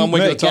 Yeah, Taking I it one think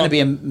week at a It's going to time. be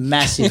a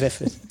massive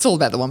effort. It's all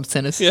about the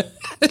 1%ers. Yeah.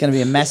 It's going to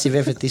be a massive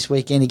effort this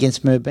weekend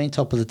against Merbean,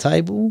 top of the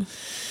table.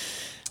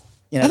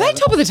 You know, Are they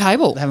top of the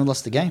table? They haven't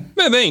lost the game.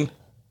 Merbean.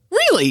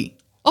 Really?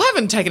 I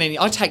haven't taken any.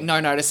 I take no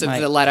notice of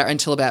Mate. the ladder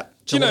until about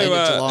Do you end of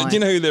know? July. Do you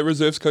know who their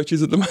reserves coach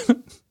is at the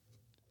moment?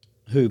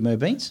 Who,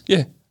 Merbeans?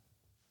 Yeah,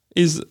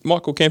 is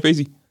Michael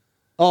Campese.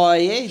 Oh,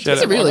 yeah. Shout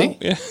Is it out, really?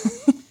 Michael. Yeah.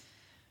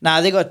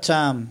 No, they got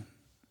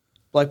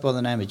bloke by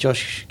the name of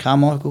Josh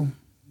Carmichael.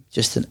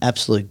 Just an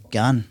absolute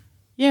gun.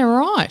 Yeah,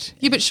 right.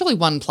 Yeah, but surely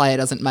one player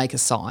doesn't make a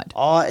side.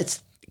 Oh, it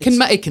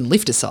Can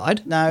lift a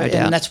side. no, doubt.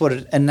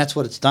 and that's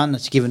what it's done.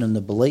 It's given them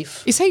the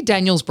belief. Is he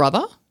Daniel's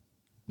brother?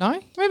 No?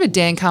 Remember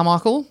Dan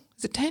Carmichael?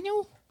 Is it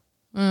Daniel?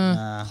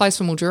 Plays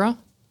for Mildura.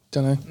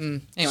 Don't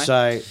know. Anyway.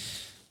 So,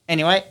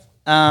 anyway,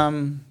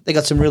 they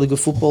got some really good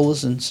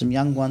footballers and some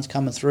young ones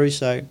coming through.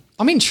 So,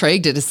 I'm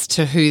intrigued as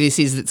to who this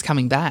is that's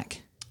coming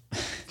back.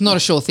 Not a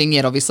sure thing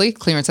yet, obviously.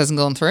 Clearance hasn't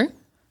gone through.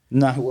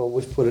 no, well,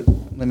 we've put it.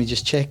 Let me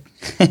just check.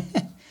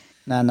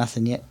 No,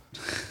 nothing yet.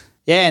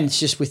 Yeah, and it's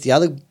just with the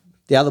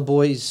other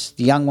boys,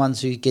 the young ones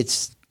who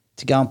gets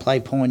to go and play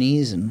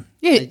Pioneers, and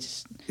Yeah. they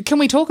just, Can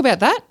we talk about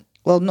that?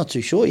 well, I'm not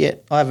too sure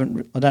yet. I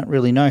don't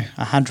really know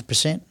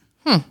 100%.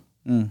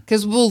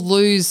 Because we'll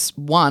lose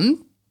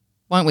one,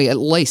 won't we, at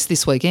least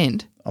this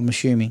weekend? I'm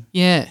assuming.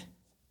 Yeah.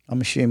 I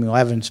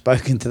haven't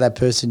spoken to that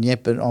person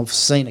yet, but I've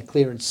seen a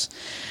clearance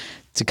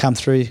to come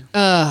through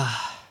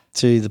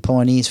to the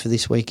Pioneers for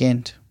this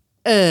weekend.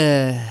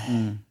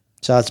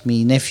 So it's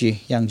me nephew,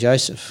 young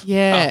Joseph.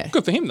 Yeah. Oh,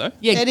 good for him though.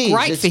 Yeah, It is.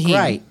 great It's for him.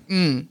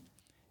 great.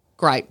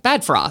 Great.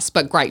 Bad for us,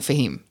 but great for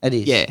him. It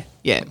is. Yeah,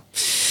 yeah.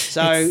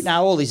 So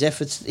now all his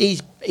efforts,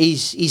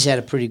 he's had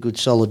a pretty good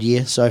solid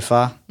year so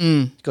far.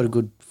 He's got a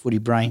good footy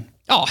brain.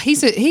 Oh,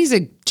 he's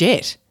a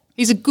jet.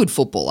 He's a good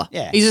footballer.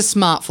 Yeah. He's a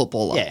smart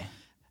footballer. Yeah,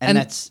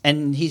 And-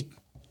 and he's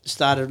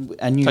started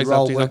a new Takes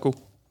role. after his where- uncle.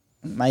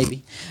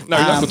 Maybe. No,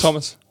 Uncle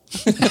Thomas.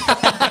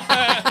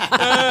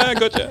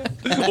 Gotcha.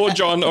 Or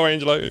John or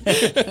Angelo.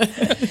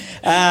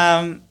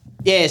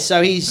 Yeah,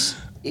 so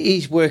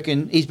he's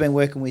working. He's been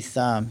working with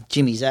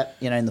Jimmy Zapp,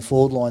 in the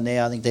forward line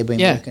there. I think they've been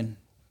Yeah. working.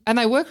 And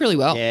they work really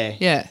well. Yeah,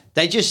 Yeah.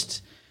 They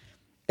just,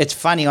 it's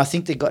funny. I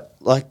think they got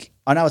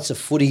I know it's a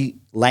footy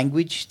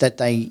language that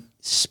they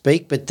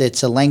speak, but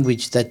it's a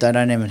language that they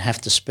don't even have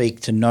to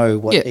speak to know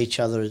what Yeah. each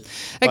other is.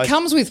 It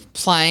comes with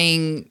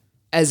playing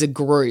as a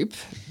group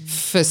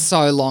for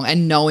so long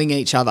and knowing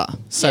each other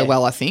so Yeah.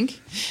 well, I think.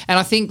 And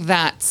I think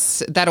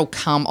that'll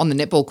come on the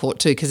netball court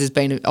too, because there's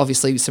been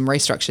obviously some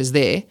restructures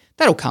there.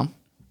 That'll come.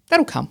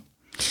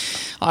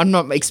 I'm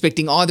not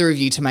expecting either of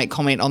you to make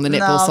comment on the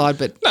netball No. side,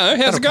 but No, how's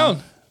that'll it going?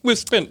 come. We've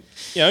spent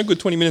a good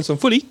 20 minutes on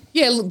footy.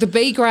 Yeah, look, the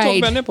B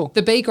grade, Talk about netball.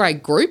 the B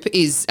grade group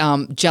is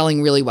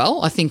gelling really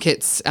well. I think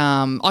it's.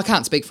 I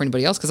can't speak for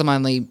anybody else because I'm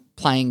only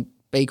playing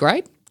B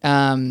grade.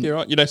 You're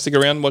right. You don't stick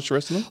around and watch the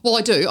rest of them. Well,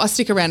 I do. I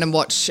stick around and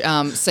watch C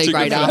Too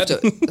grade good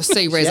for after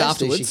C res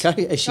afterwards.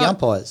 She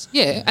umpires.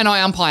 Yeah, and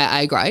I umpire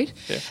A grade,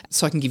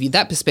 so I can give you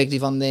that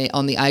perspective on the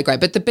A grade.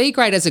 But the B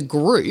grade as a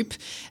group,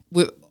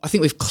 I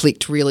think we've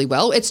clicked really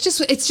well. It's just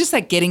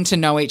that getting to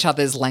know each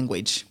other's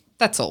language.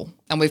 That's all.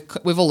 And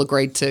we've all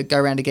agreed to go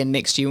around again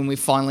next year when we've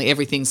finally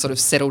everything's sort of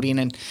settled in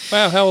and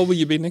Wow, how old will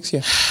you be next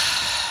year?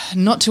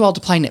 not too old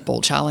to play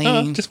netball,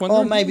 Charlie. Just Or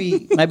wondering.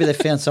 maybe they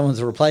found someone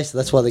to replace it.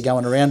 That's why they're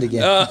going around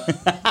again.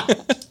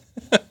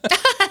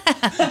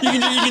 You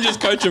can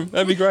just coach him.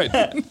 That'd be great.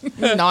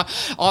 No,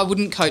 I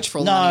wouldn't coach for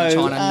all the money in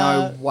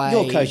China. No way.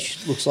 Your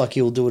coach looks like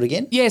he'll do it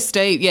again. Yeah,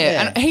 Steve. Yeah.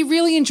 Yeah. And he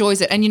really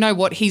enjoys it. And you know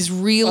what? He's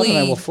really. I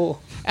don't know what for.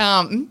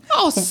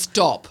 Oh,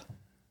 stop.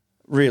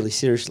 Really,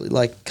 seriously,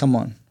 like, come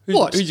on,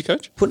 What? Who's your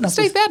coach? putting up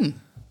Steve with Bowden.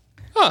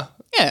 Ah,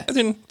 Yeah. as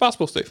in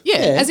basketball, Steve. Yeah,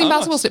 as in Oh,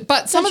 basketball. nice.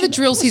 But some of the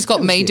drills he's got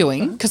That was me good.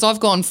 doing, because I've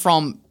gone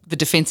from the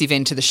defensive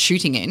end to the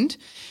shooting end,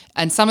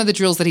 and some of the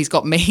drills that he's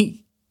got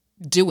me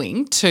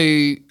doing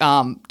to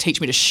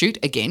teach me to shoot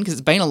again, because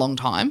it's been a long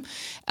time,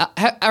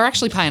 are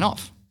actually paying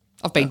off.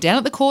 I've been down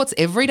at the courts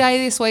every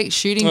day this week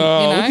shooting,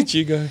 Oh, you know. look at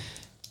you go.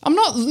 I'm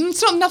not,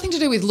 it's not nothing to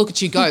do with look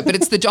at you go, but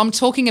it's I'm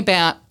talking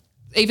about,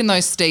 even though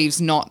Steve's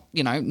not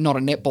a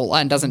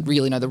netballer and doesn't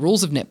really know the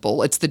rules of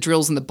netball, it's the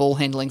drills and the ball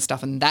handling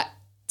stuff, and that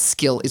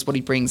skill is what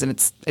he brings, and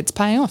it's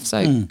paying off.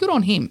 So good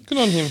on him. Good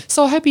on him.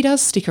 So I hope he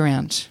does stick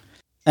around.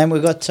 And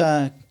we've got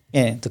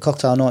the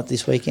cocktail night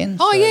this weekend.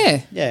 Oh, so,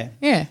 yeah. yeah.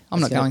 Yeah,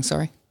 I'm not it. going,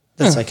 sorry.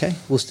 That's okay.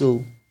 We'll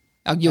still.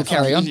 Oh, you'll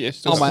carry on. yeah,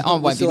 still- I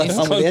won't be still have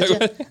missed. fun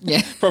without you.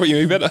 Yeah. Probably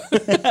gonna be better.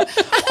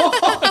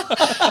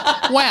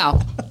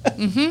 Wow.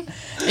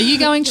 Are you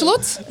going,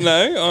 Charlotte?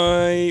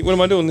 No, what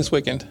am I doing this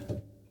weekend?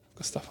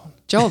 Got stuff on.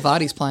 Joe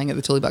Vardy's playing at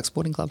the Tullybuck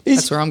Sporting Club.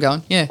 That's where I'm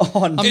going. Yeah.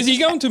 Is he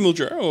going to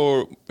Mildura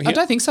or here? I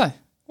don't think so.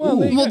 Well,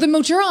 the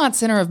Mildura Arts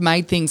Centre have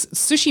made things.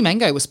 Sushi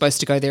Mango was supposed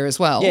to go there as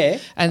well. Yeah.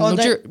 And Oh,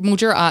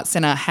 Mildura Arts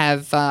Centre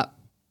have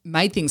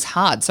made things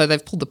hard, so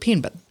they've pulled the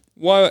pin. But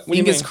Why? What do you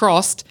fingers mean?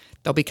 crossed,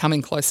 they'll be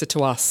coming closer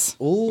to us.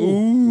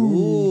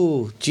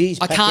 Ooh, geez.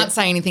 I can't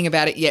say anything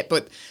about it yet,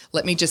 but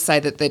let me just say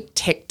that the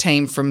tech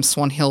team from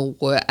Swan Hill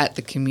were at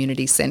the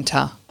community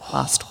centre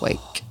last week.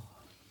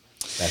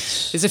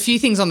 There's a few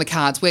things on the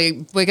cards. We're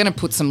going to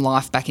put some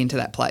life back into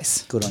that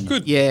place. Good on you.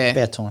 Good. Yeah.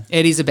 About time.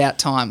 It is about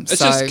time. It's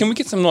so, just, can we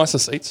get some nicer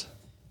seats?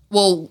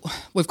 well,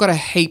 we've got a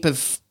heap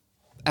of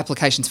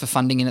applications for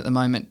funding in at the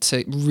moment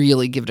to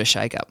really give it a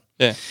shake up.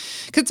 Yeah.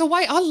 Because it's a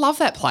way, I love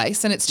that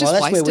place and it's just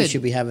Well, that's wasted. where we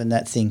should be having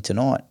that thing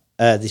tonight,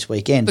 this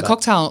weekend. The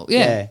cocktail,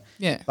 yeah.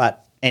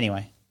 But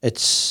anyway,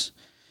 it's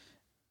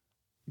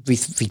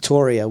with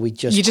Victoria. We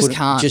just You just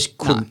can't.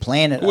 couldn't No.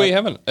 plan it. We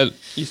at haven't.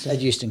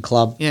 Euston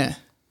Club. Yeah.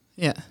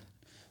 Yeah.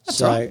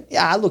 So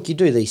yeah, look, you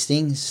do these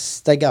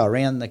things. They go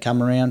around, they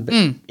come around. But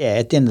Mm. yeah,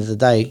 at the end of the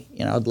day,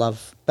 I'd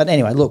love. But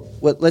anyway, look,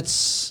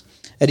 let's.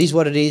 It is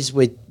what it is.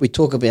 We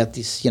talk about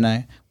this,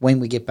 when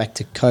we get back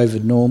to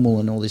COVID normal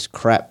and all this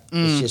crap.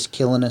 Mm. It's just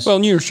killing us. Well,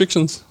 new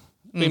restrictions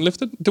been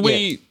lifted. Do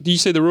you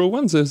see the rule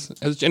ones?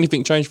 Has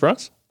anything changed for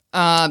us?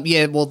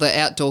 Yeah, well, the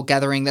outdoor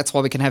gathering, that's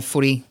why we can have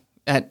footy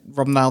at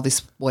Robinvale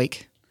this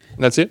week,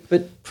 That's it.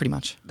 but pretty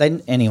much.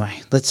 then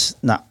anyway, let's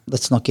not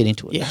get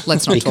into it. Yeah,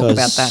 let's not talk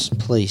about that.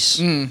 Please.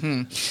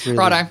 Really.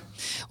 Righto.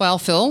 Well,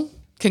 Phil,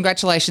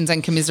 congratulations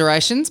and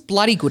commiserations.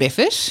 Bloody good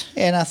effort.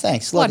 Yeah, no,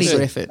 thanks. Bloody Look,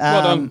 good effort.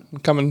 Well done,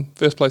 coming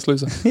first place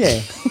loser. Yeah,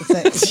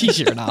 thanks. Jeez,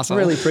 you're an asshole.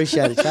 Really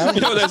appreciate it, Charlie.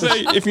 You know what they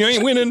say? If you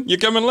ain't winning, you're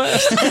coming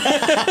last.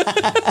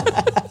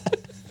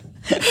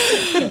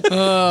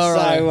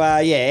 So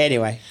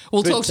anyway,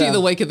 We'll But, talk to you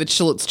the week of the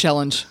Chillets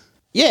Challenge.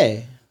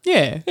 Yeah,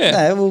 Yeah.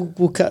 Yeah. no,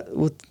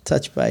 we'll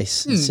touch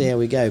base and see how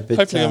we go. But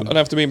Hopefully, I don't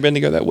have to be in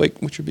Bendigo that week,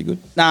 which would be good.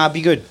 nah, it'll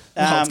be good.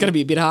 Well, it's going to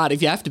be a bit hard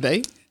if you have to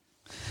be,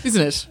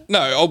 isn't it?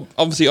 No,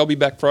 I'll be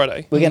back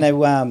Friday. We're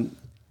gonna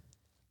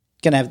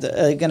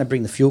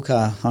bring the fuel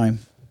car home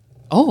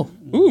Oh.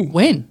 Ooh.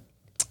 When?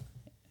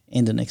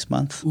 end of next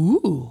month.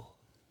 Ooh.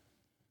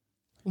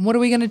 And what are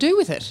we going to do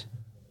with it?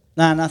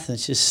 No, nothing.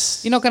 It's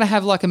just You're not going to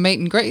have like a meet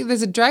and greet?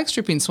 There's a drag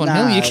strip in Swan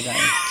no, Hill. You no,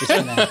 can- just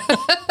gonna.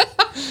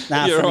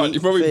 Nah, You're for right, me- you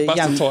probably for bust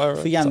a young, tyre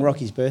for or young something.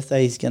 Rocky's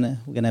birthday. We're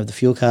gonna have the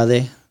fuel car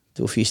there.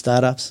 Do a few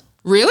startups.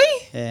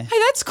 Really? Yeah. Hey,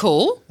 that's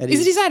cool. It Is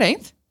is. it his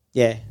 18th?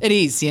 Yeah, It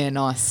is. Yeah,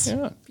 nice.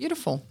 Yeah.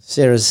 Beautiful.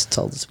 Sarah's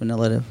told us we're not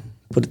allowed to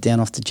put it down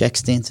off the jack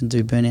stands and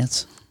do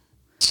burnouts.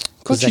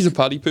 God, she's a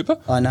party pooper.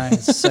 I know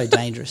it's so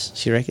dangerous.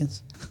 She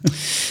reckons.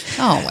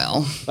 Oh,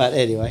 well. But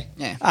anyway,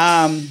 Yeah.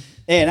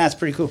 yeah, no, it's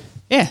pretty cool.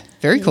 Yeah,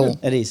 very cool.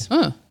 It is.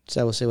 Huh.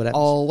 So we'll see what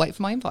happens. I'll wait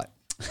for my invite.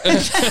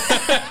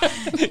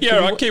 Yeah,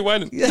 right. Keep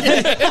waiting. You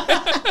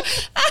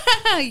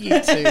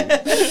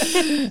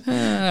too.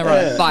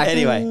 Right, bye.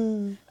 Anyway,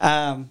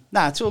 no,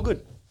 it's all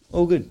good.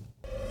 All good.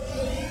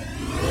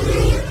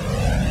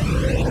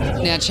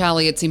 Now,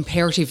 Charlie, it's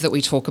imperative that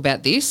we talk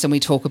about this and we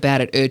talk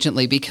about it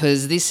urgently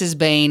because this has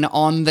been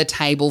on the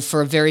table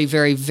for a very,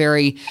 very,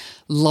 very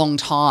long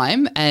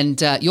time. And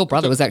your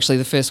brother was actually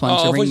the first one Oh, to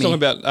I thought you ring were me.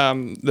 talking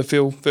about the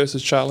Phil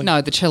versus Charlie. No,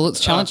 the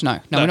Chillets Challenge, no.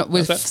 no, We're not,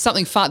 with what's that?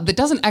 something far that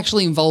doesn't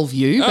actually involve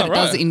you, but it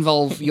does right.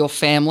 involve your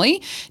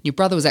family. Your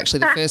brother was actually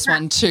the first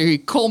one to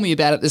call me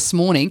about it this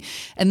morning.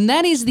 And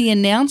that is the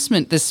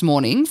announcement this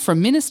morning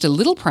from Minister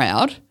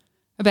Littleproud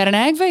about an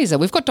Ag Visa.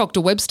 We've got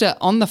Dr. Webster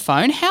on the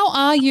phone. How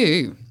are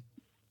you?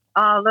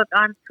 Oh, look,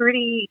 I'm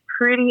pretty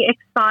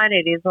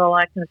excited is all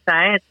I can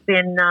say. It's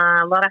been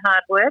a lot of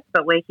hard work,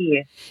 but we're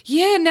here.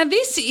 Yeah, now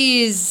this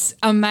is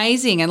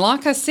amazing. And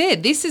like I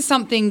said, this is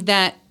something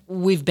that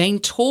we've been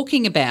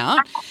talking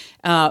about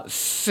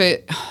for,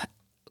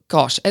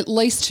 gosh, at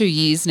least 2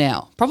 years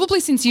now,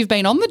 probably since you've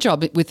been on the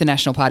job with the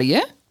National Party,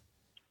 yeah?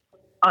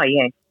 Oh,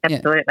 yeah,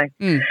 absolutely.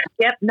 Yeah.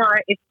 Yep, no,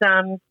 it's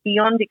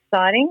beyond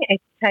exciting.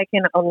 It's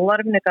taken a lot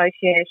of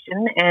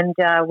negotiation, and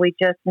we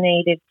just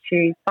needed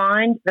to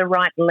find the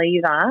right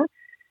lever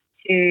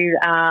to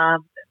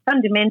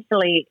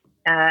fundamentally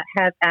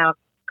have our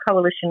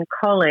coalition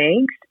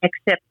colleagues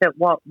accept that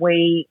what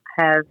we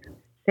have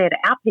said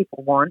our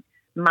people want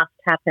must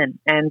happen.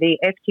 And the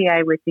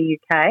FTA with the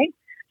UK,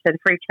 so the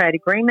Free Trade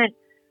Agreement,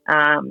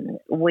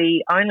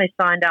 we only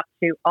signed up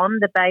to on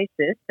the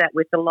basis that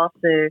with the loss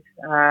of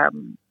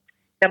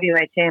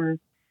WHM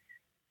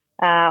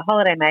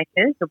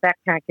holidaymakers or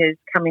backpackers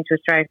coming to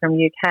Australia from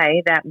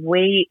UK, that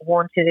we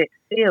wanted it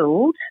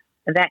filled,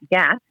 that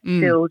gap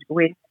filled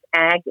with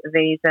Ag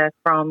Visa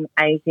from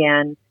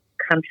ASEAN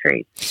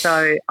countries.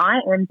 So I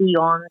am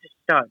beyond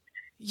stoked.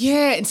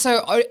 Yeah, and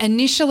so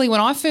initially when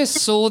I first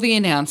saw the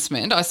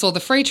announcement, I saw the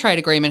free trade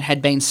agreement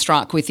had been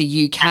struck with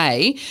the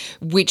UK,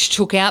 which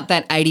took out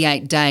that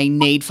 88-day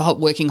need for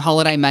working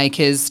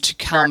holidaymakers to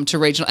come to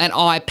regional, and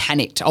I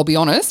panicked. I'll be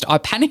honest, I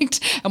panicked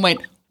and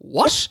went,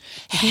 what?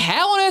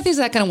 How on earth is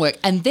that going to work?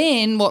 And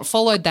then what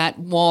followed that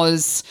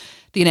was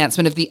the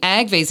announcement of the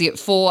Ag Visa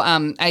for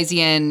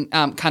ASEAN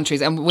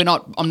countries, and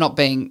I'm not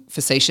being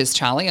facetious,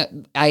 Charlie,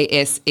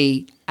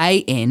 ASEAN,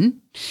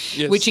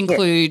 Yes. which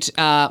include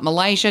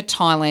Malaysia,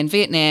 Thailand,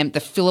 Vietnam, the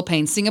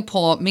Philippines,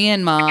 Singapore,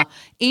 Myanmar,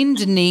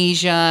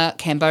 Indonesia,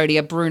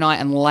 Cambodia, Brunei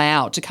and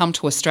Laos to come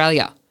to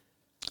Australia.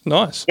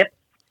 Nice. Yep.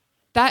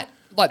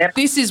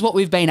 This is what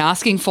we've been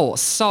asking for.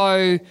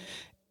 So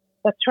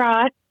That's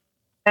right.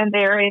 And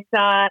there's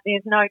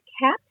no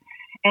cap,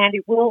 and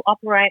it will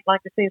operate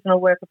like a seasonal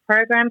worker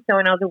program. So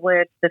in other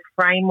words, the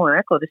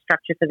framework or the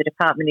structure for the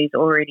department is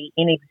already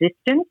in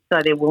existence. So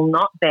there will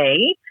not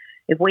be,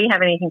 if we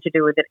have anything to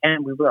do with it,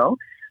 and we will,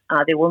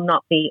 there will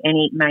not be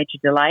any major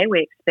delay.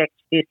 We expect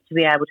this to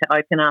be able to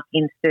open up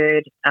in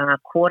third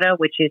quarter,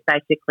 which is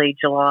basically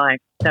July.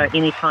 So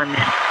any time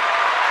now.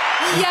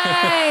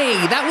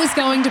 yay! That was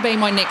going to be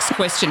my next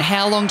question.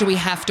 How long do we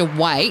have to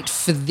wait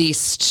for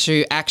this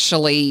to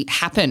actually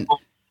happen?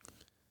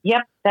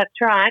 Yep, that's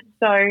right.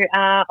 So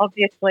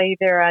obviously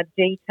there are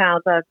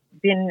details. I've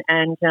been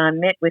and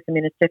met with the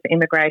Minister for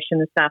Immigration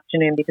this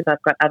afternoon because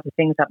I've got other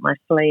things up my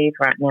sleeve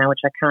right now which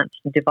I can't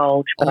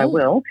divulge, but I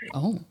will.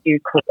 Due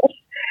course.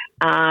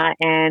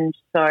 And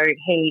so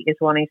he is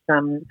wanting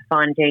some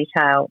fine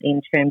detail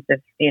in terms of,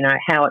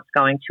 how it's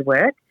going to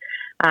work.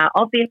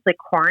 Obviously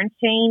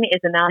quarantine is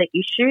another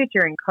issue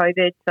during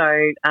COVID.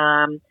 So,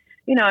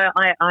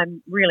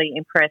 I'm really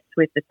impressed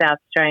with the South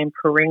Australian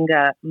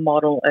Paringa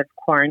model of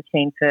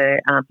quarantine for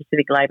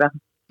Pacific Labour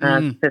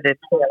for the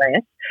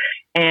PLS.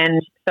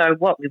 And so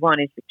what we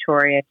want is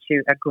Victoria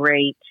to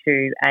agree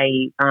to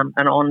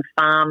an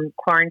on-farm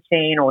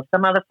quarantine or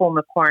some other form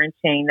of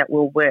quarantine that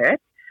will work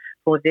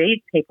for these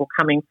people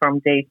coming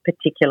from these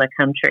particular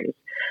countries.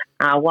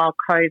 While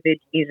COVID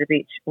is a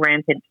bit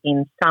rampant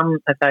in some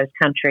of those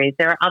countries,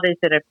 there are others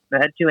that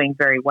are doing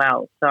very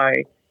well. So,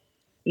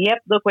 yep,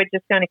 look, we're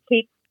just going to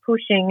keep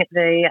pushing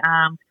the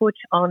foot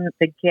on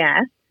the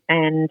gas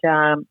and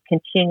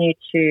continue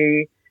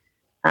to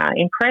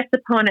impress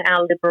upon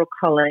our Liberal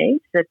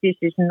colleagues that this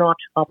is not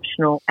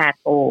optional at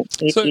all.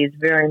 It is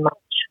very much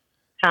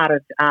part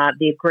of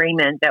the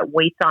agreement that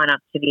we sign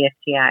up to the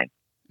FTA.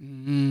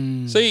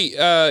 See,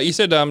 you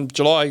said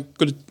July.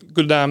 Good.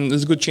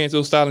 There's a good chance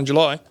it'll start in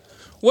July.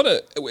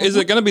 Is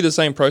it going to be the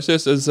same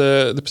process as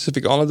the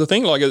Pacific Islander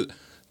thing? Like, what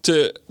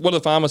do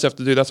the farmers have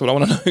to do? That's what I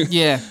want to know.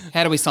 Yeah.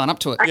 How do we sign up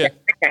to it? Okay.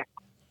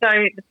 So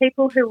the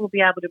people who will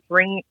be able to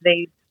bring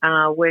these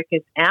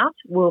workers out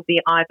will be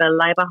either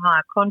labour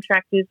hire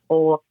contractors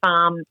or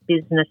farm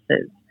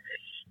businesses.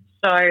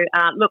 So,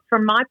 look,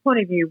 from my point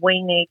of view,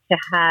 we need to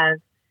have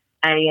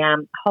a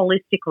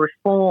holistic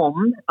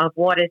reform of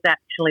what has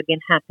actually been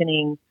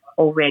happening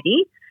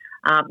already.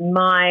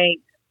 My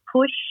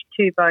push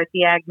to both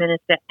the Ag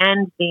Minister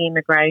and the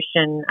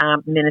Immigration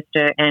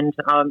Minister, and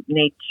I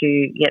need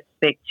to yet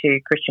speak to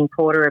Christian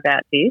Porter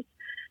about this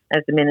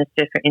as the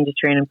Minister for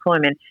Industry and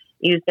Employment,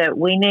 is that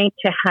we need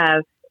to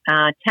have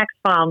tax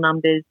file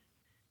numbers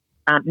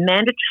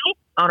mandatory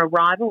on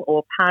arrival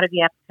or part of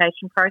the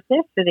application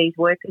process for these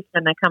workers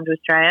when they come to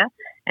Australia,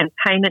 and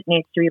payment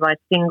needs to be by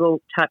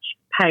single touch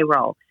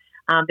payroll.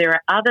 There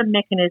are other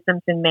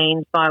mechanisms and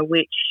means by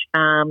which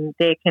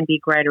there can be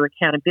greater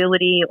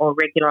accountability or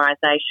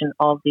regularisation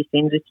of this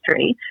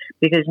industry,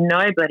 because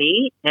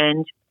nobody,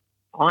 and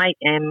I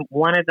am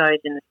one of those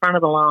in the front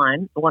of the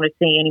line, want to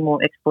see any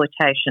more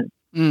exploitation.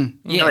 So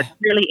it's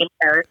really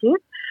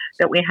imperative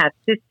that we have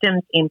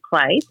systems in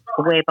place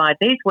whereby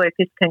these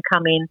workers can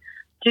come in,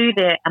 do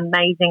their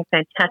amazing,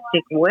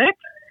 fantastic work,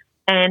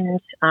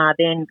 and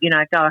then,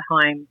 go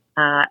home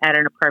at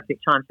an appropriate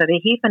time. So they're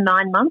here for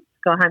 9 months,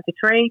 go home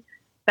for 3,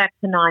 back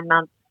to 9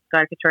 months,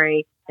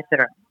 Scopa-3,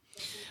 etc.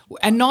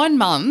 And 9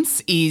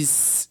 months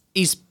is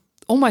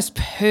almost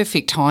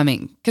perfect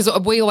timing, because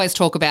we always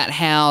talk about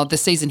how the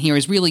season here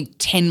is really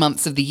 10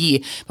 months of the year.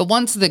 But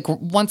once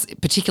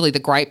particularly the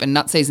grape and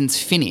nut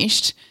season's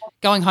finished,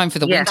 going home for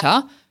the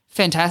winter,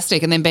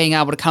 fantastic, and then being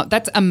able to come,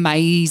 that's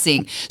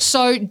amazing.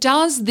 So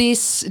does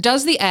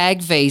the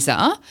Ag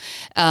Visa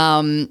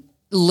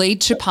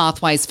lead to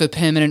pathways for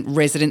permanent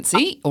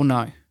residency or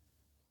no?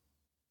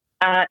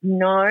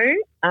 No,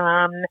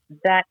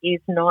 that is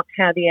not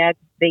how the Ag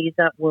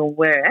Visa will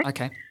work.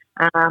 Okay.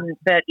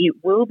 But it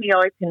will be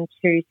open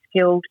to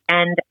skilled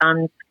and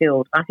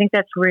unskilled. I think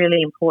that's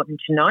really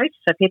important to note,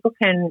 so people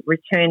can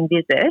return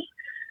visit.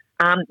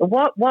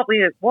 What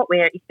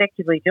we're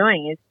effectively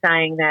doing is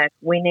saying that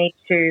we need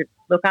to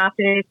look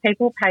after these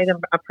people, pay them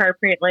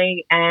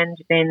appropriately, and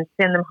then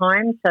send them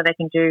home so they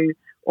can do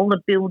all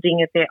the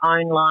building of their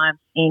own lives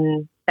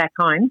back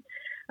home.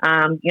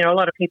 A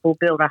lot of people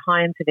build a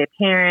home for their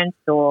parents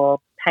or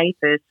pay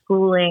for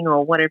schooling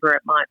or whatever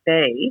it might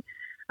be.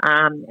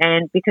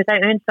 And because they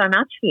earn so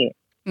much here,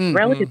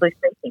 relatively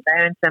speaking,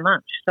 they earn so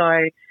much.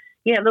 So,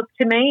 look,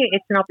 to me,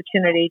 it's an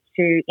opportunity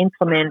to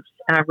implement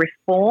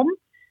reform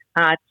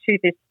to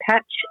this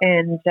patch,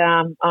 and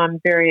I'm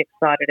very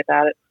excited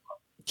about it.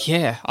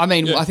 Yeah, I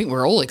mean, I think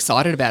we're all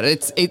excited about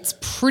it. It's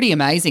pretty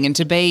amazing, and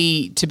to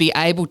be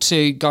able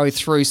to go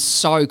through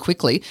so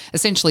quickly,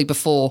 essentially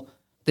before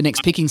the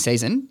next picking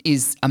season,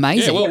 is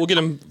amazing. Yeah, well, we'll get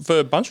them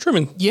for bunch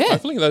trimming. Yeah,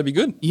 hopefully that'd be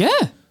good. Yeah,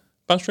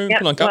 bunch trimming,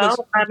 put on covers.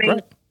 Well, I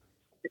mean,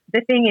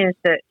 the thing is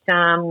that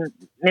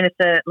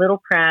Minister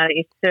Littleproud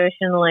is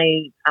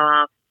certainly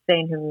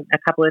seen him a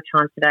couple of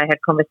times today,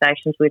 had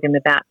conversations with him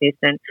about this,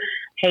 and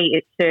he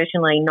is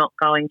certainly not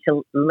going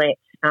to let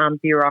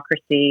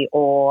bureaucracy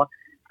or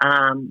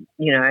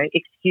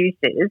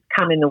excuses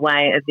come in the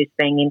way of this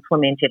being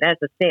implemented. As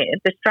I said,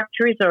 the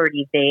structure is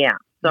already there,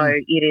 so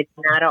it is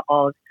a matter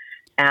of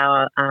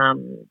our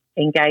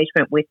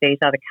engagement with these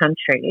other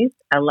countries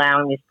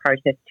allowing this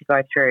process to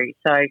go through.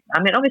 So,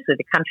 I mean, obviously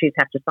the countries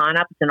have to sign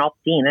up. It's an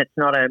opt-in. It's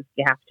not a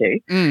you have to.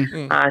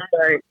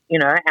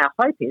 Our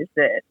hope is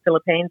that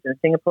Philippines and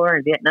Singapore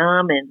and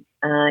Vietnam and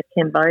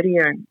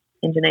Cambodia and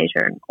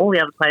Indonesia and all the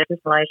other places,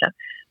 Malaysia,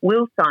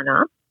 will sign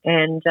up,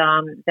 and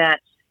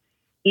that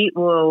it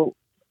will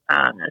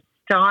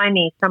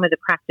stymie some of the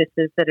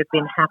practices that have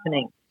been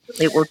happening.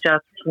 It will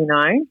just,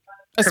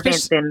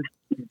 prevent them.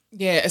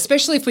 Yeah,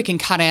 especially if we can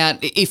cut out,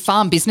 if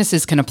farm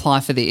businesses can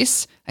apply for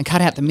this and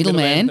cut out the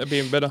middleman, it'd be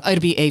even better.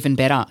 It'd be even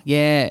better,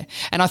 yeah.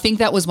 And I think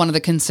that was one of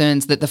the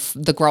concerns that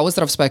the growers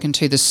that I've spoken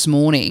to this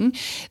morning,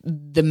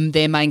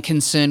 their main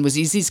concern was,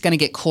 is this going to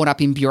get caught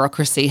up in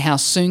bureaucracy? How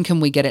soon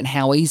can we get it, and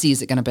how easy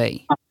is it going to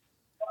be?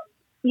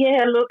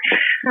 Yeah, look,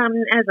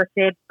 as I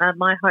said,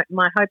 my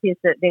hope is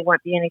that there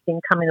won't be anything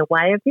come in the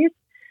way of this.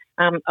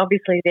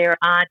 Obviously, there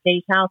are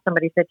details.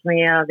 Somebody said to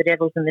me, the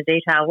devil's in the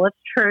detail. Well, it's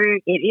true.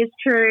 It is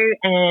true.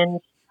 And,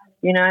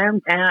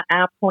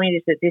 our point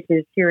is that this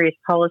is serious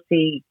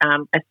policy,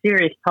 a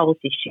serious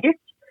policy shift.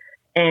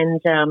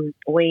 And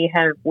we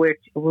have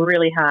worked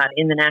really hard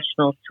in the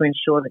Nationals to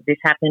ensure that this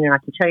happened. And I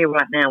can tell you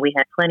right now, we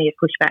had plenty of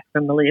pushback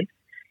from the Libs.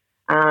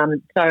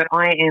 So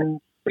I am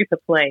super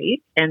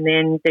pleased. And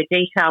then the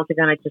details are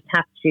going to just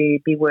have to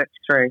be worked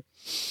through.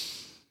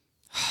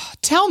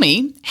 Tell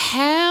me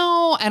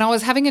how, and I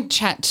was having a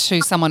chat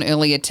to someone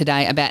earlier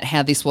today about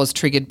how this was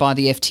triggered by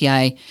the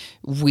FTA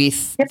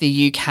with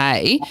the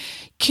UK.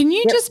 Can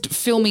you just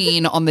fill me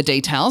in on the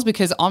details,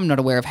 because I'm not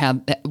aware of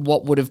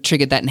what would have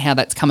triggered that and how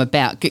that's come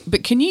about.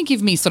 But can you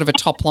give me sort of a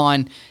top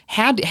line?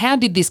 How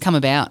did this come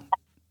about?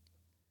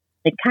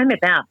 It came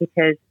about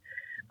because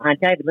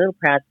David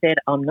Littleproud said,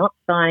 I'm not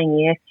signing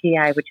the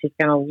FTA, which is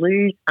going to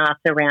lose us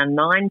around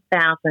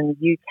 9,000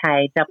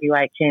 UK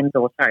WHMs,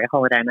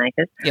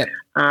 holidaymakers,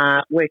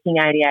 working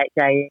 88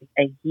 days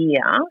a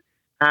year,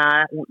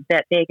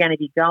 that they're going to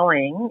be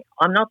going,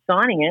 I'm not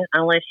signing it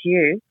unless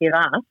you give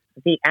us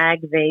the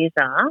Ag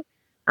Visa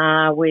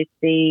with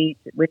the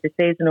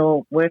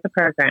seasonal worker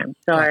program.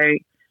 So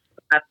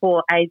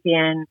for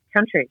ASEAN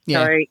countries.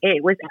 Yeah. So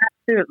it was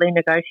absolutely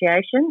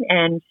negotiation,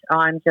 and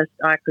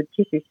I could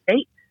kiss his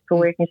feet for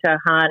working so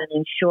hard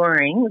and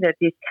ensuring that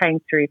this came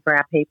through for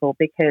our people,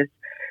 because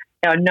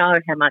I know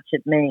how much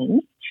it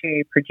means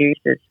to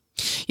producers.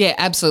 Yeah,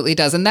 absolutely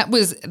does. And that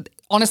was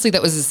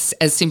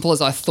as simple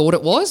as I thought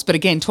it was. But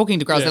again, talking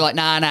to growers, they're like,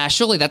 nah,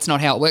 surely that's not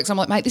how it works. I'm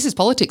like, mate, this is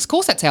politics. Of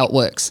course that's how it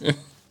works.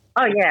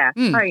 Oh, yeah.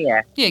 Oh,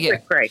 yeah. Yeah.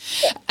 Great.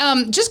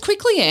 Yeah. Just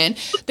quickly, Anne,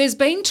 there's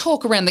been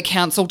talk around the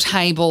council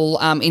table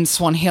in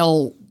Swan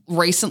Hill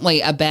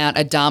recently about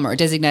a DAMA, a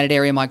designated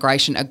area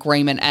migration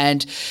agreement,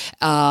 and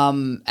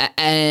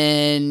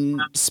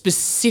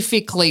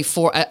specifically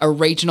for a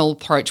regional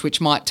approach,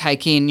 which might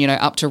take in,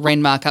 up to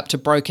Renmark, up to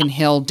Broken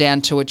Hill,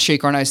 down to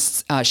Echuca. I know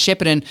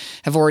Shepparton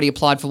have already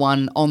applied for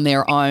one on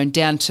their own,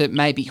 down to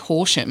maybe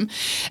Horsham,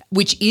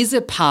 which is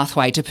a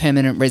pathway to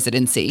permanent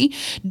residency.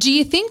 Do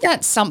you think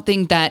that's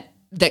something that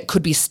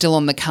could be still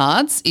on the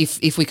cards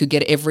if we could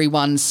get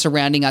everyone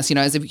surrounding us,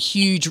 as a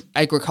huge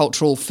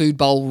agricultural food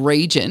bowl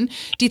region?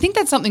 Do you think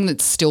that's something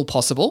that's still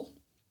possible?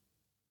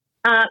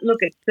 Look,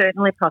 it's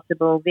certainly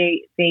possible.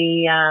 The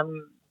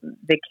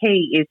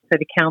key is for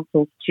the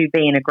councils to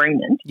be in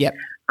agreement. Yep.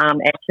 And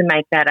to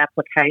make that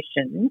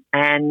application,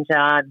 and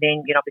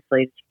then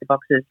obviously tick the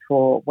boxes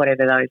for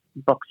whatever those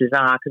boxes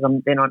are,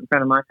 because they're not in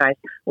front of my face.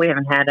 We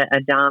haven't had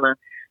a DAMA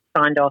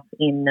signed off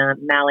in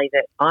Mali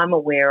that I'm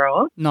aware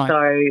of. No.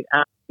 So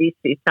this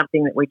is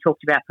something that we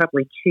talked about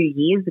probably 2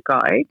 years ago,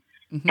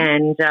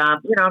 and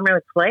I'm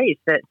really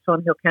pleased that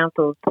Swan Hill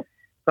Council's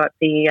got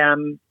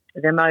the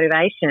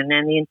motivation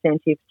and the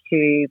incentive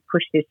to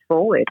push this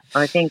forward.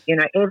 I think,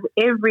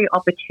 every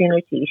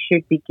opportunity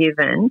should be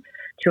given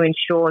to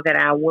ensure that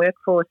our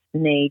workforce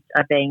needs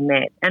are being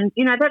met. And,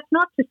 that's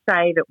not to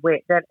say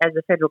that as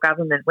a federal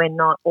government, we're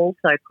not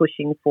also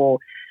pushing for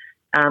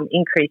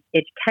increased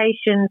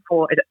education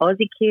for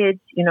Aussie kids,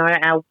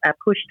 our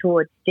push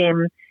towards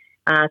STEM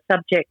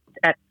subjects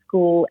at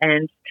school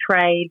and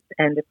trades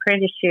and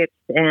apprenticeships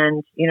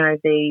and,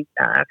 the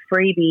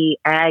freebie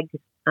ag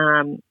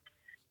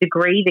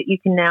degree that you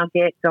can now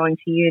get going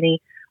to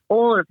uni.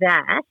 All of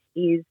that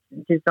is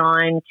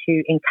designed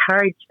to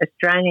encourage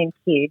Australian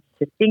kids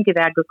to think of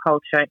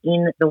agriculture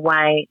in the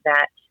way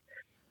that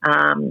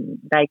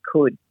they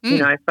could,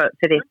 for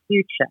their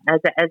future as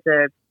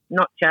a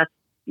not just,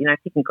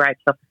 picking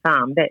grapes off the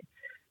farm, but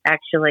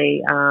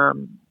actually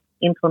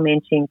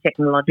implementing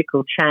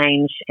technological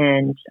change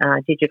and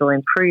digital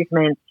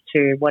improvements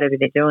to whatever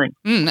they're doing.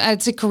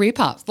 It's a career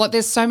path. Like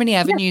there's so many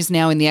avenues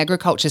now in the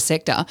agriculture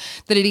sector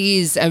that it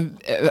is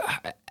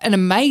an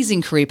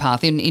amazing career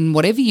path in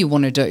whatever you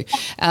want to do.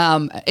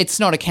 It's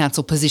not a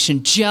council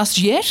position just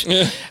yet,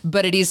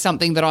 but it is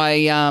something that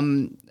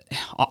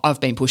I've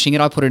been pushing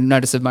it. I put a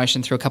notice of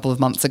motion through a couple of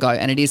months ago,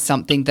 and it is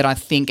something that I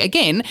think,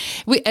 again,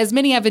 as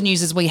many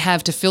avenues as we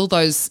have to fill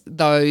those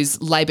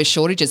labour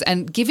shortages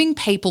and giving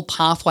people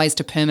pathways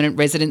to permanent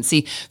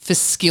residency for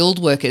skilled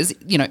workers,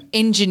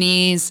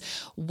 engineers,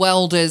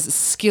 welders,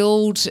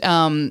 skilled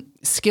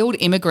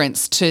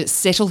immigrants to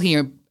settle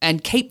here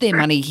and keep their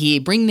money here,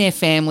 bring their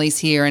families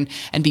here and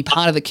be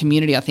part of the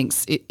community, I think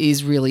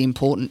is really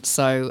important.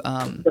 So,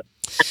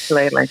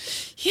 absolutely.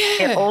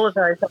 Yeah. All of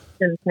those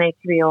options need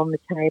to be on the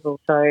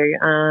table. So,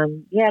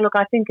 look,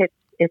 I think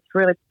it's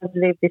really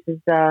positive. This is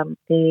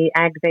the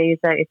Ag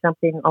Visa is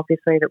something,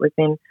 obviously, that we've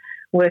been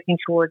working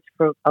towards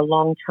for a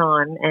long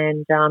time,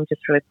 and I'm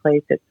just really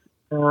pleased it's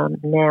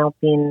now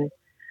been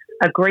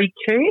agreed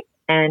to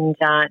and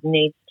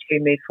needs to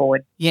move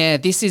forward. Yeah,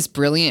 this is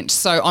brilliant.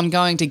 So I'm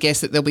going to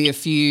guess that there'll be a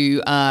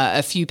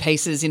few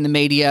pieces in the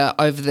media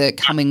over the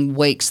coming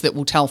weeks that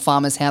will tell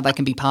farmers how they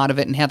can be part of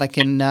it and how they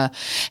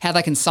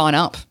can sign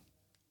up.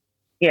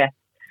 Yeah,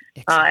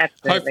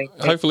 absolutely.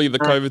 Hopefully the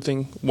COVID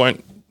thing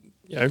won't,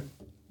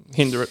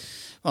 hinder it.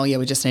 Well, yeah,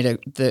 we just need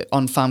the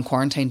on-farm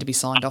quarantine to be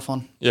signed off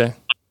on. Yeah,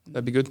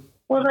 that'd be good.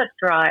 Well, that's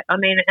right. I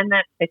mean, and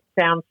that it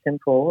sounds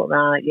simple.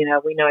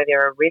 We know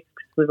there are risks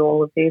with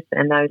all of this,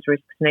 and those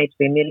risks need to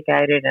be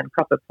mitigated and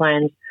proper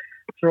plans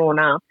drawn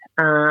up.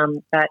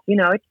 But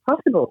it's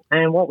possible.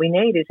 And what we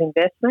need is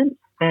investment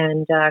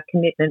and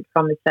commitment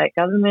from the state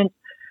government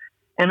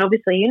and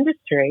obviously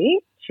industry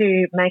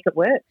to make it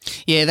work.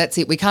 Yeah, that's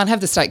it. We can't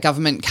have the state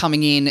government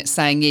coming in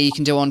saying, yeah, you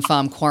can do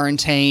on-farm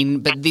quarantine,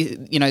 but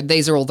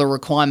these are all the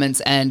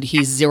requirements and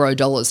here's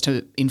 $0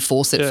 to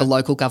enforce it for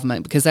local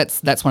government, because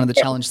that's one of the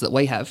challenges that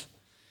we have.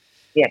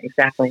 Yeah,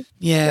 exactly.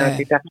 Yeah.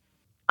 Exactly.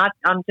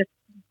 I'm just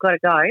got to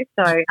go.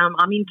 So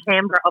I'm in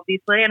Canberra,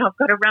 obviously, and I've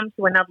got to run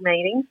to another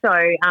meeting. So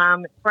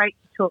great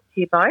to talk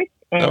to you both.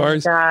 And, no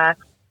worries.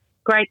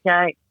 Great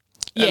day.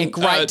 Yeah,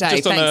 great day.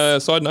 Just on a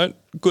side note,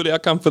 good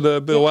outcome for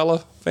the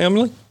Bilwala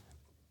family.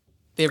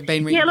 They've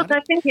been look, I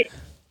think it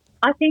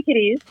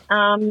is.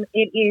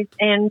 It is,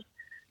 and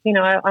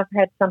I've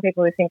had some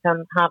people who think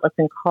I'm heartless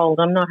and cold.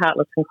 I'm not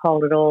heartless and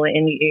cold at all.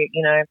 And you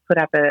put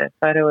up a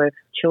photo of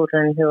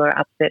children who are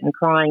upset and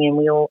crying, and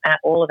we all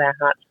of our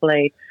hearts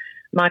bleed.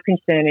 My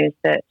concern is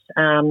that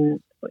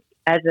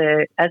as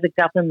a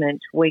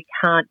government, we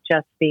can't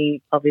just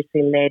be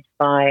obviously led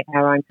by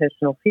our own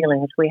personal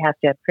feelings. We have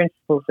to have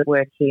principles at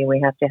work here. We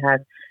have to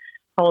have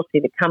policy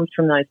that comes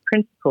from those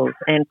principles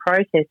and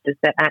processes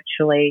that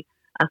actually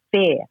are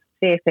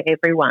fair for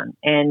everyone,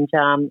 and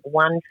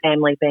one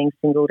family being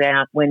singled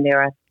out when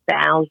there are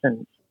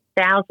thousands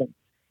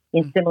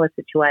in similar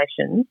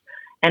situations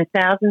and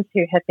thousands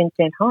who have been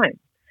sent home.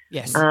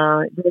 Yes.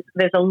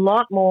 There's a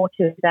lot more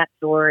to that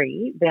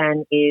story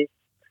than is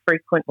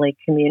frequently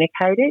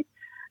communicated,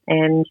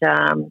 and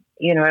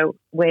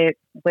we're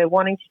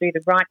wanting to do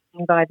the right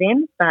thing by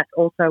them, but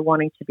also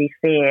wanting to be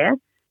fair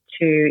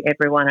to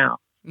everyone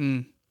else.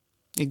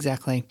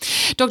 Exactly.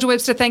 Dr.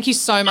 Webster, thank you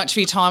so much for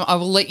your time. I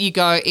will let you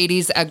go. It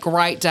is a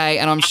great day,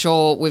 and I'm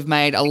sure we've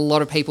made a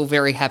lot of people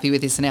very happy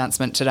with this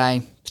announcement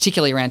today,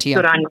 particularly around here.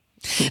 Good on you.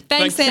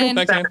 Thanks, Anne.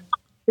 Thanks, Anne.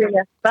 See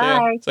ya.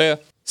 Bye. See ya.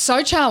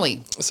 So,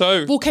 Charlie,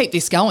 we'll keep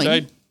this going.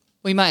 Jade.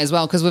 We may as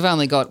well, because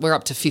we're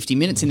up to 50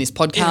 minutes in this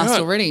podcast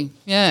already.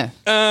 Yeah.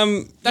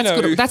 That's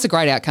good. That's a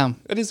great outcome.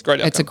 It is a great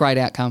outcome. It's a great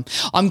outcome.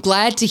 I'm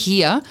glad to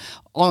hear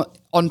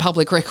on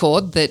public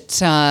record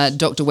that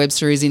Dr.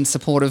 Webster is in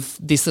support of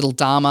this little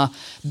Dharma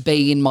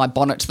bee in my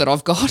bonnet that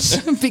I've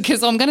got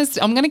because I'm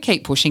gonna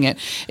keep pushing it.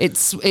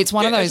 It's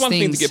one of those it's one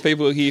things. thing to get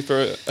people here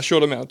for a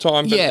short amount of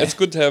time, but it's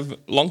good to have a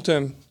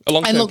long-term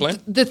plan.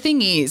 The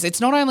thing is,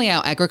 it's not only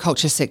our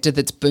agriculture sector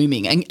that's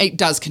booming, and it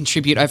does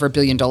contribute over $1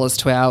 billion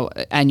to our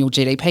annual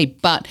GDP,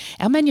 but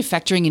our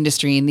manufacturing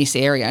industry in this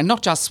area, and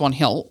not just Swan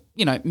Hill,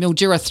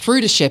 Mildura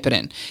through to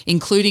Shepparton,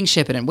 including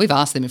Shepparton. We've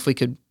asked them if we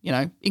could,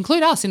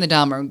 include us in the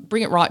Dharma and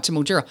bring it right to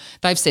Mildura.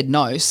 They've said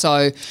no.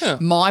 So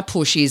my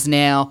push is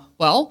now,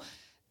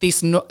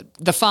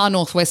 the far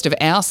northwest of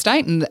our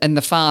state and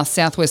the far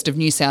southwest of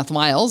New South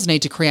Wales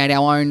need to create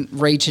our own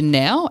region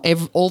now.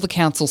 All the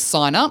councils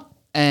sign up,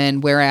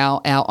 and we're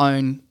our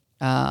own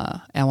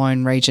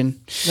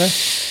region. Yeah.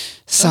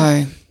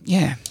 So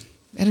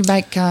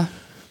it'll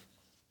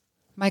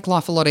make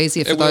life a lot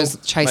easier for those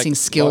chasing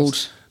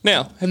skilled.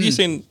 Now, have you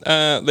seen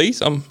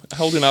these? I'm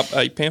holding up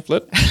a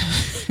pamphlet.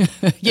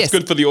 Yes. It's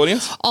good for the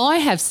audience. I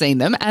have seen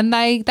them and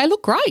they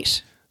look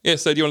great. Yeah,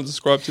 so do you want to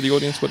describe to the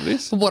audience what it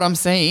is? What I'm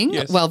seeing?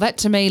 Yes. Well, that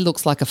to me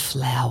looks like a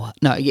flower.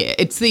 No,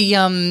 it's the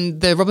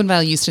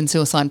Robinvale Euston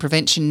Suicide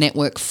Prevention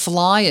Network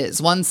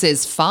flyers. One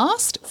says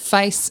fast,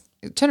 face,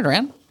 turn it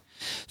around,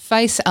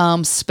 face,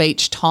 arm,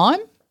 speech,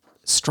 time,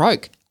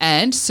 stroke,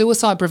 and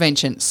suicide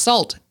prevention,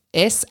 SALT,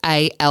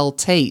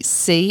 SALT,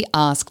 see,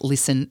 ask,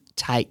 listen,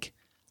 take.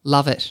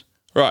 Love it.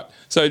 Right.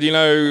 So do you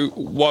know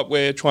what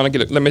we're trying to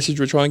get, the message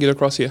we're trying to get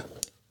across here?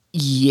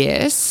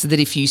 Yes, that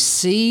if you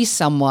see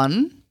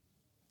someone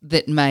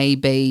that may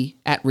be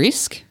at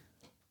risk,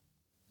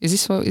 is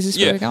this where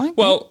we're going?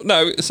 Well,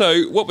 no.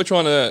 So what we're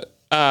trying to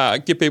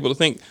get people to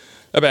think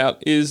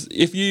about is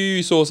if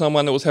you saw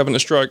someone that was having a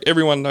stroke,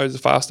 everyone knows the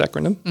FAST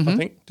acronym, I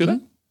think. Do they?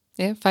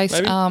 Yeah, face,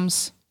 Maybe?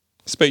 arms,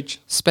 Speech.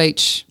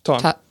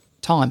 time.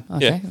 Time.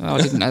 Okay. Yeah. Oh,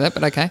 I didn't know that,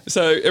 but okay.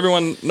 So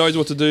everyone knows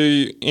what to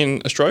do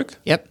in a stroke.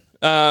 Yep.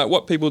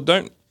 What people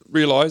don't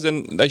realise,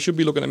 and they should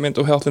be looking at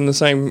mental health in the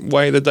same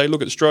way that they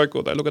look at stroke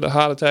or they look at a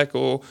heart attack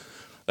or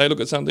they look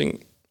at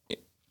something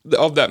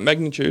of that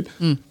magnitude,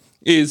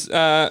 is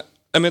a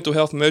mental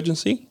health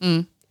emergency.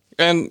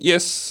 And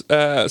yes,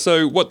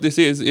 so what this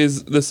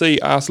is the see,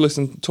 ask,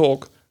 listen,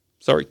 take,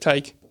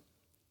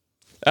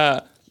 with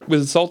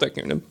the SALT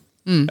acronym.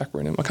 I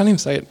can't even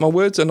say it. My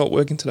words are not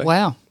working today.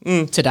 Wow.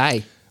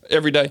 Today.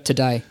 Every day.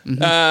 Today.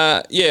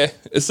 So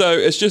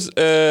it's just,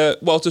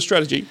 it's a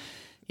strategy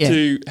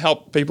to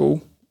help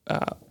people,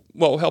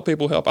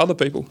 help other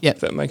people, if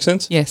that makes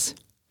sense. Yes.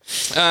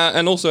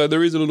 And also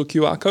there is a little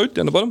QR code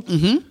down the bottom.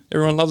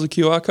 Everyone loves a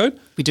QR code.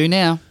 We do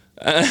now.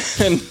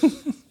 And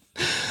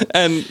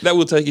that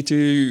will take you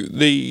to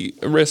the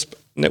RESP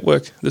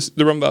network, the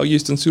Robinvale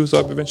Euston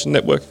Suicide Prevention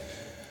Network,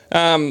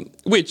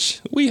 which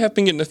we have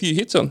been getting a few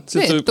hits on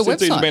since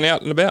these have been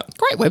out and about.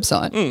 Great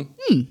website.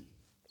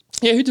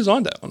 Yeah, who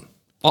designed that one?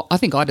 I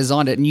think I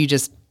designed it and you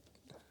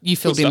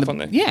filled in stuff on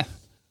there. Yeah.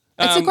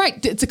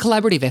 It's a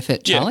collaborative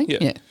effort, Charlie.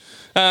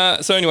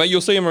 Yeah. So anyway, you'll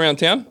see them around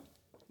town.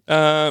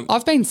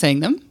 I've been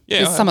seeing them.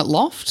 Yeah, There's some at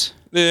Loft.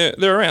 They're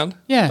around.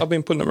 Yeah. I've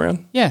been putting them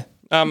around. Yeah.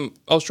 I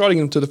was trying to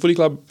get them to the footy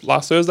club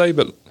last Thursday,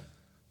 but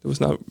there was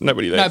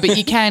nobody there. No, but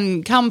you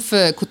can come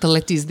for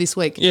Kutaletis this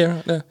week.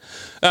 Yeah, right.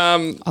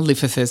 I live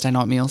for Thursday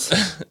night meals.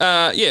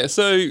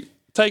 So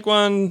take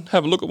one,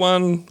 have a look at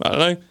one, I don't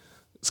know,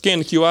 scan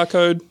the QR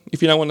code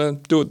if you don't want to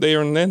do it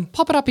there and then.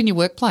 Pop it up in your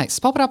workplace.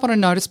 Pop it up on a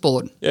notice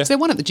board. Yeah. Is there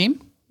one at the gym?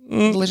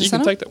 You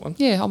can take that one.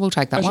 Yeah, I will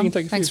take that Actually, one. you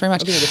can take a Thanks few. very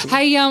much.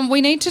 Hey,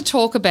 we need to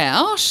talk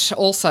about,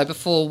 also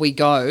before we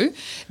go,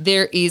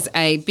 there is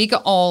a big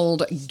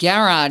old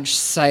garage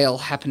sale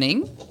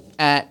happening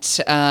at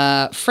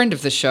friend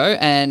of the show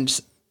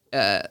and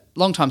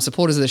long-time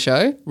supporters of the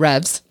show,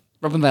 Ravs,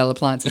 Robinvale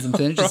Appliances and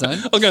Furniture Zone.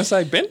 I was going to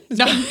say Ben.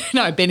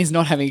 No, Ben is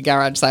not having a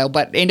garage sale,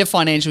 but end of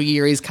financial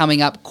year is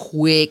coming up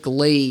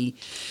quickly.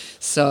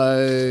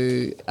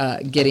 So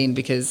get in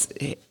because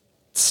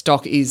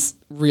stock is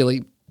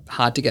really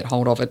hard to get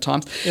hold of at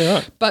times. Yeah,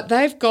 right. But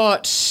they've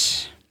got,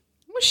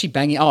 what's she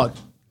banging? Oh,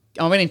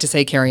 I went in to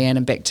see Kerry Ann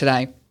and Beck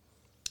today.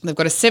 They've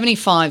got a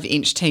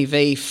 75-inch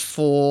TV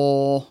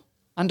for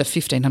under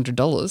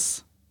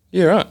 $1,500.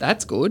 Yeah, right.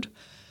 That's good.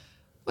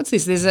 What's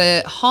this? There's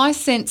a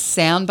Hisense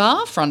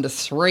soundbar for under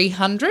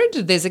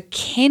 $300. There's a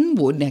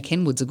Kenwood. Now,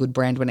 Kenwood's a good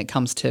brand when it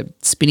comes to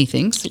spinny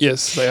things.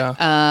 Yes, they are.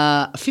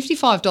 A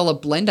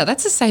 $55 blender.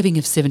 That's a saving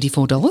of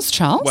 $74,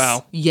 Charles.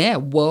 Wow. Yeah,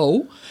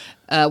 whoa.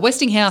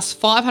 Westinghouse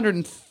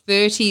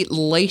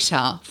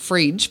 530-litre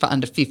fridge for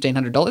under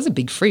 $1,500. It's a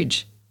big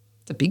fridge.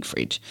 It's a big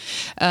fridge.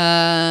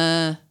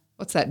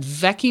 What's that?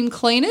 Vacuum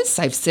cleaners,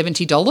 save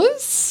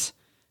 $70.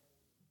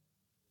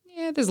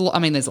 Yeah, there's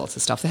lots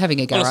of stuff. They're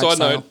having a garage On a side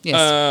sale. note,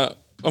 Yes.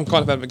 I'm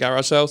kind of having a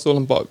garage sale, so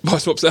I'm buy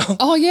swap sale.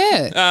 Oh,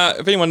 yeah.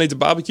 If anyone needs a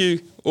barbecue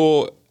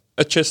or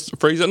a chest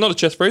freezer, not a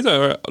chest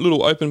freezer, a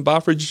little open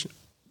bar fridge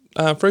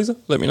freezer,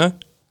 let me know.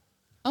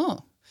 Oh,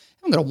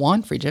 haven't got a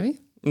wine fridge, have you?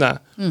 Nah.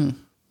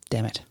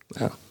 Damn it.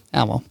 No.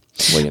 Oh, well.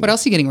 What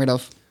else are you getting rid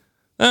of?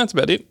 That's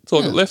about it. That's all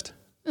I've got left.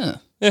 Oh.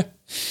 Yeah.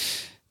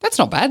 That's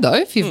not bad though.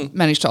 If you've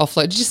managed to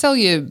offload, did you sell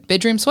your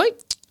bedroom suite?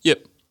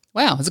 Yep.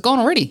 Wow, has it gone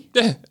already?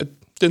 Yeah, it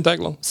didn't take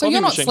long. So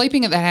you're not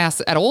sleeping at the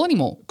house at all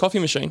anymore? Coffee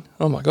machine.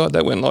 Oh my God,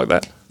 that went like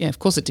that. Yeah, of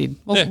course it did.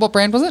 Well, Yeah. what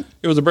brand was it?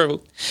 It was a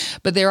Breville.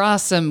 But there are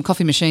some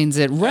coffee machines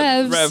at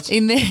Revs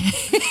in there.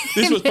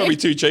 This was probably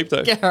too cheap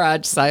though.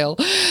 Garage sale.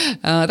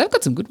 They've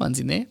got some good ones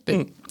in there.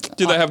 But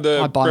Do they have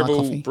the I buy my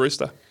Breville coffee.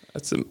 barista?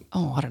 That's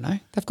I don't know.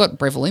 They've got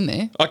Breville in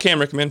there. I can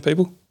recommend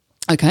people.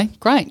 Okay,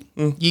 great.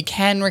 You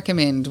can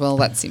recommend. Well,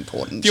 that's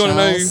important. Do you want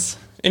to know Charles.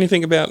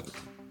 anything about?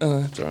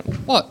 That's all right.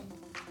 What?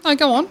 No,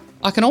 go on.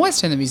 I can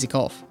always turn the music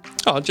off.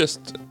 Oh,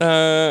 just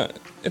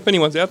if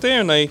anyone's out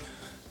there and they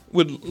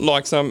would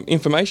like some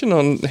information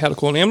on how to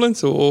call an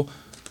ambulance or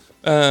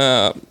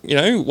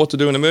what to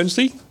do in an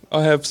emergency,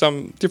 I have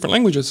some different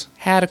languages.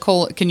 How to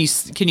call it? Can you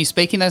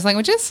speak in those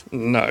languages?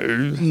 No.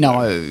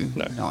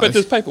 But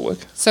there's paperwork.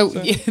 So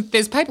yeah,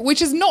 there's paper,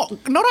 which is not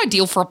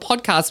ideal for a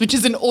podcast, which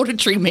is an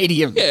auditory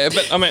medium. Yeah,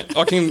 but I mean,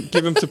 I can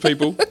give them to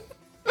people.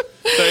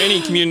 So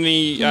any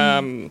community,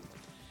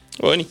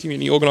 any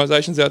community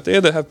organisations out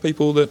there that have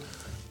people that,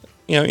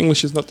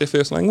 English is not their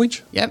first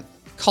language. Yep.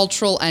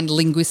 Cultural and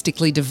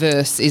linguistically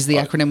diverse is the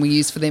acronym we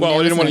use for them. Well, now,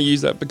 I didn't want to isn't it?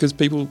 use that because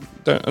people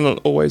are not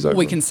always over.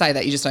 We can say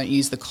that, you just don't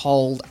use the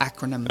cold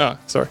acronym. Oh,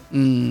 sorry.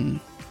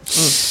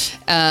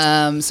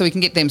 So we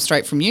can get them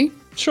straight from you.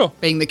 Sure.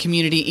 Being the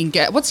community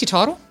what's your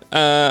title?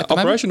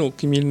 Operational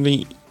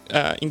Community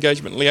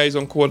Engagement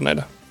Liaison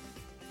Coordinator.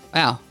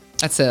 Wow,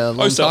 that's a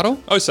long title.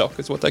 OSELC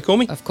is what they call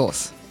me. Of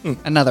course.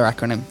 Another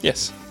acronym.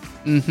 Yes.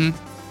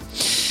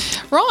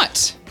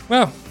 Right.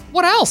 Well.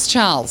 What else,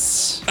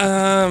 Charles?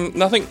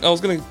 Nothing. I was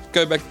going to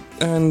go back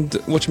and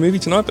watch a movie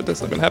tonight, but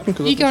that's not going to happen.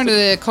 You going to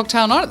the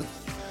cocktail night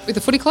with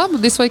the footy club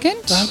this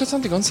weekend? No, I've got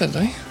something on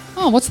Saturday.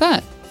 Oh, what's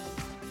that?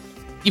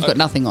 You've got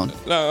nothing on.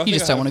 No, you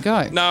just don't want to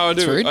go. No, I do.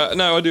 It's rude.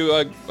 No, I do.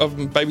 I'm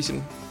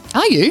babysitting.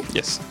 Are you?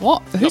 Yes.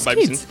 What? Who's Not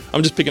babysitting. kids?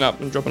 I'm just picking up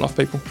and dropping off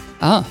people.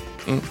 Oh.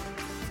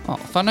 Oh,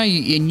 if I knew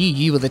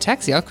you were the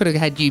taxi, I could have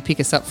had you pick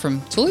us up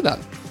from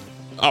Tullibug.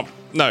 Oh,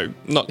 no,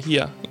 not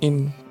here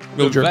in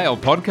The Mildred. Vale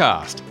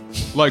Podcast.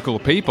 Local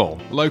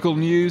people, local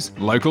news,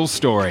 local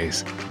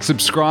stories.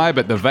 Subscribe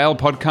at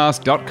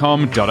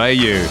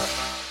thevalepodcast.com.au.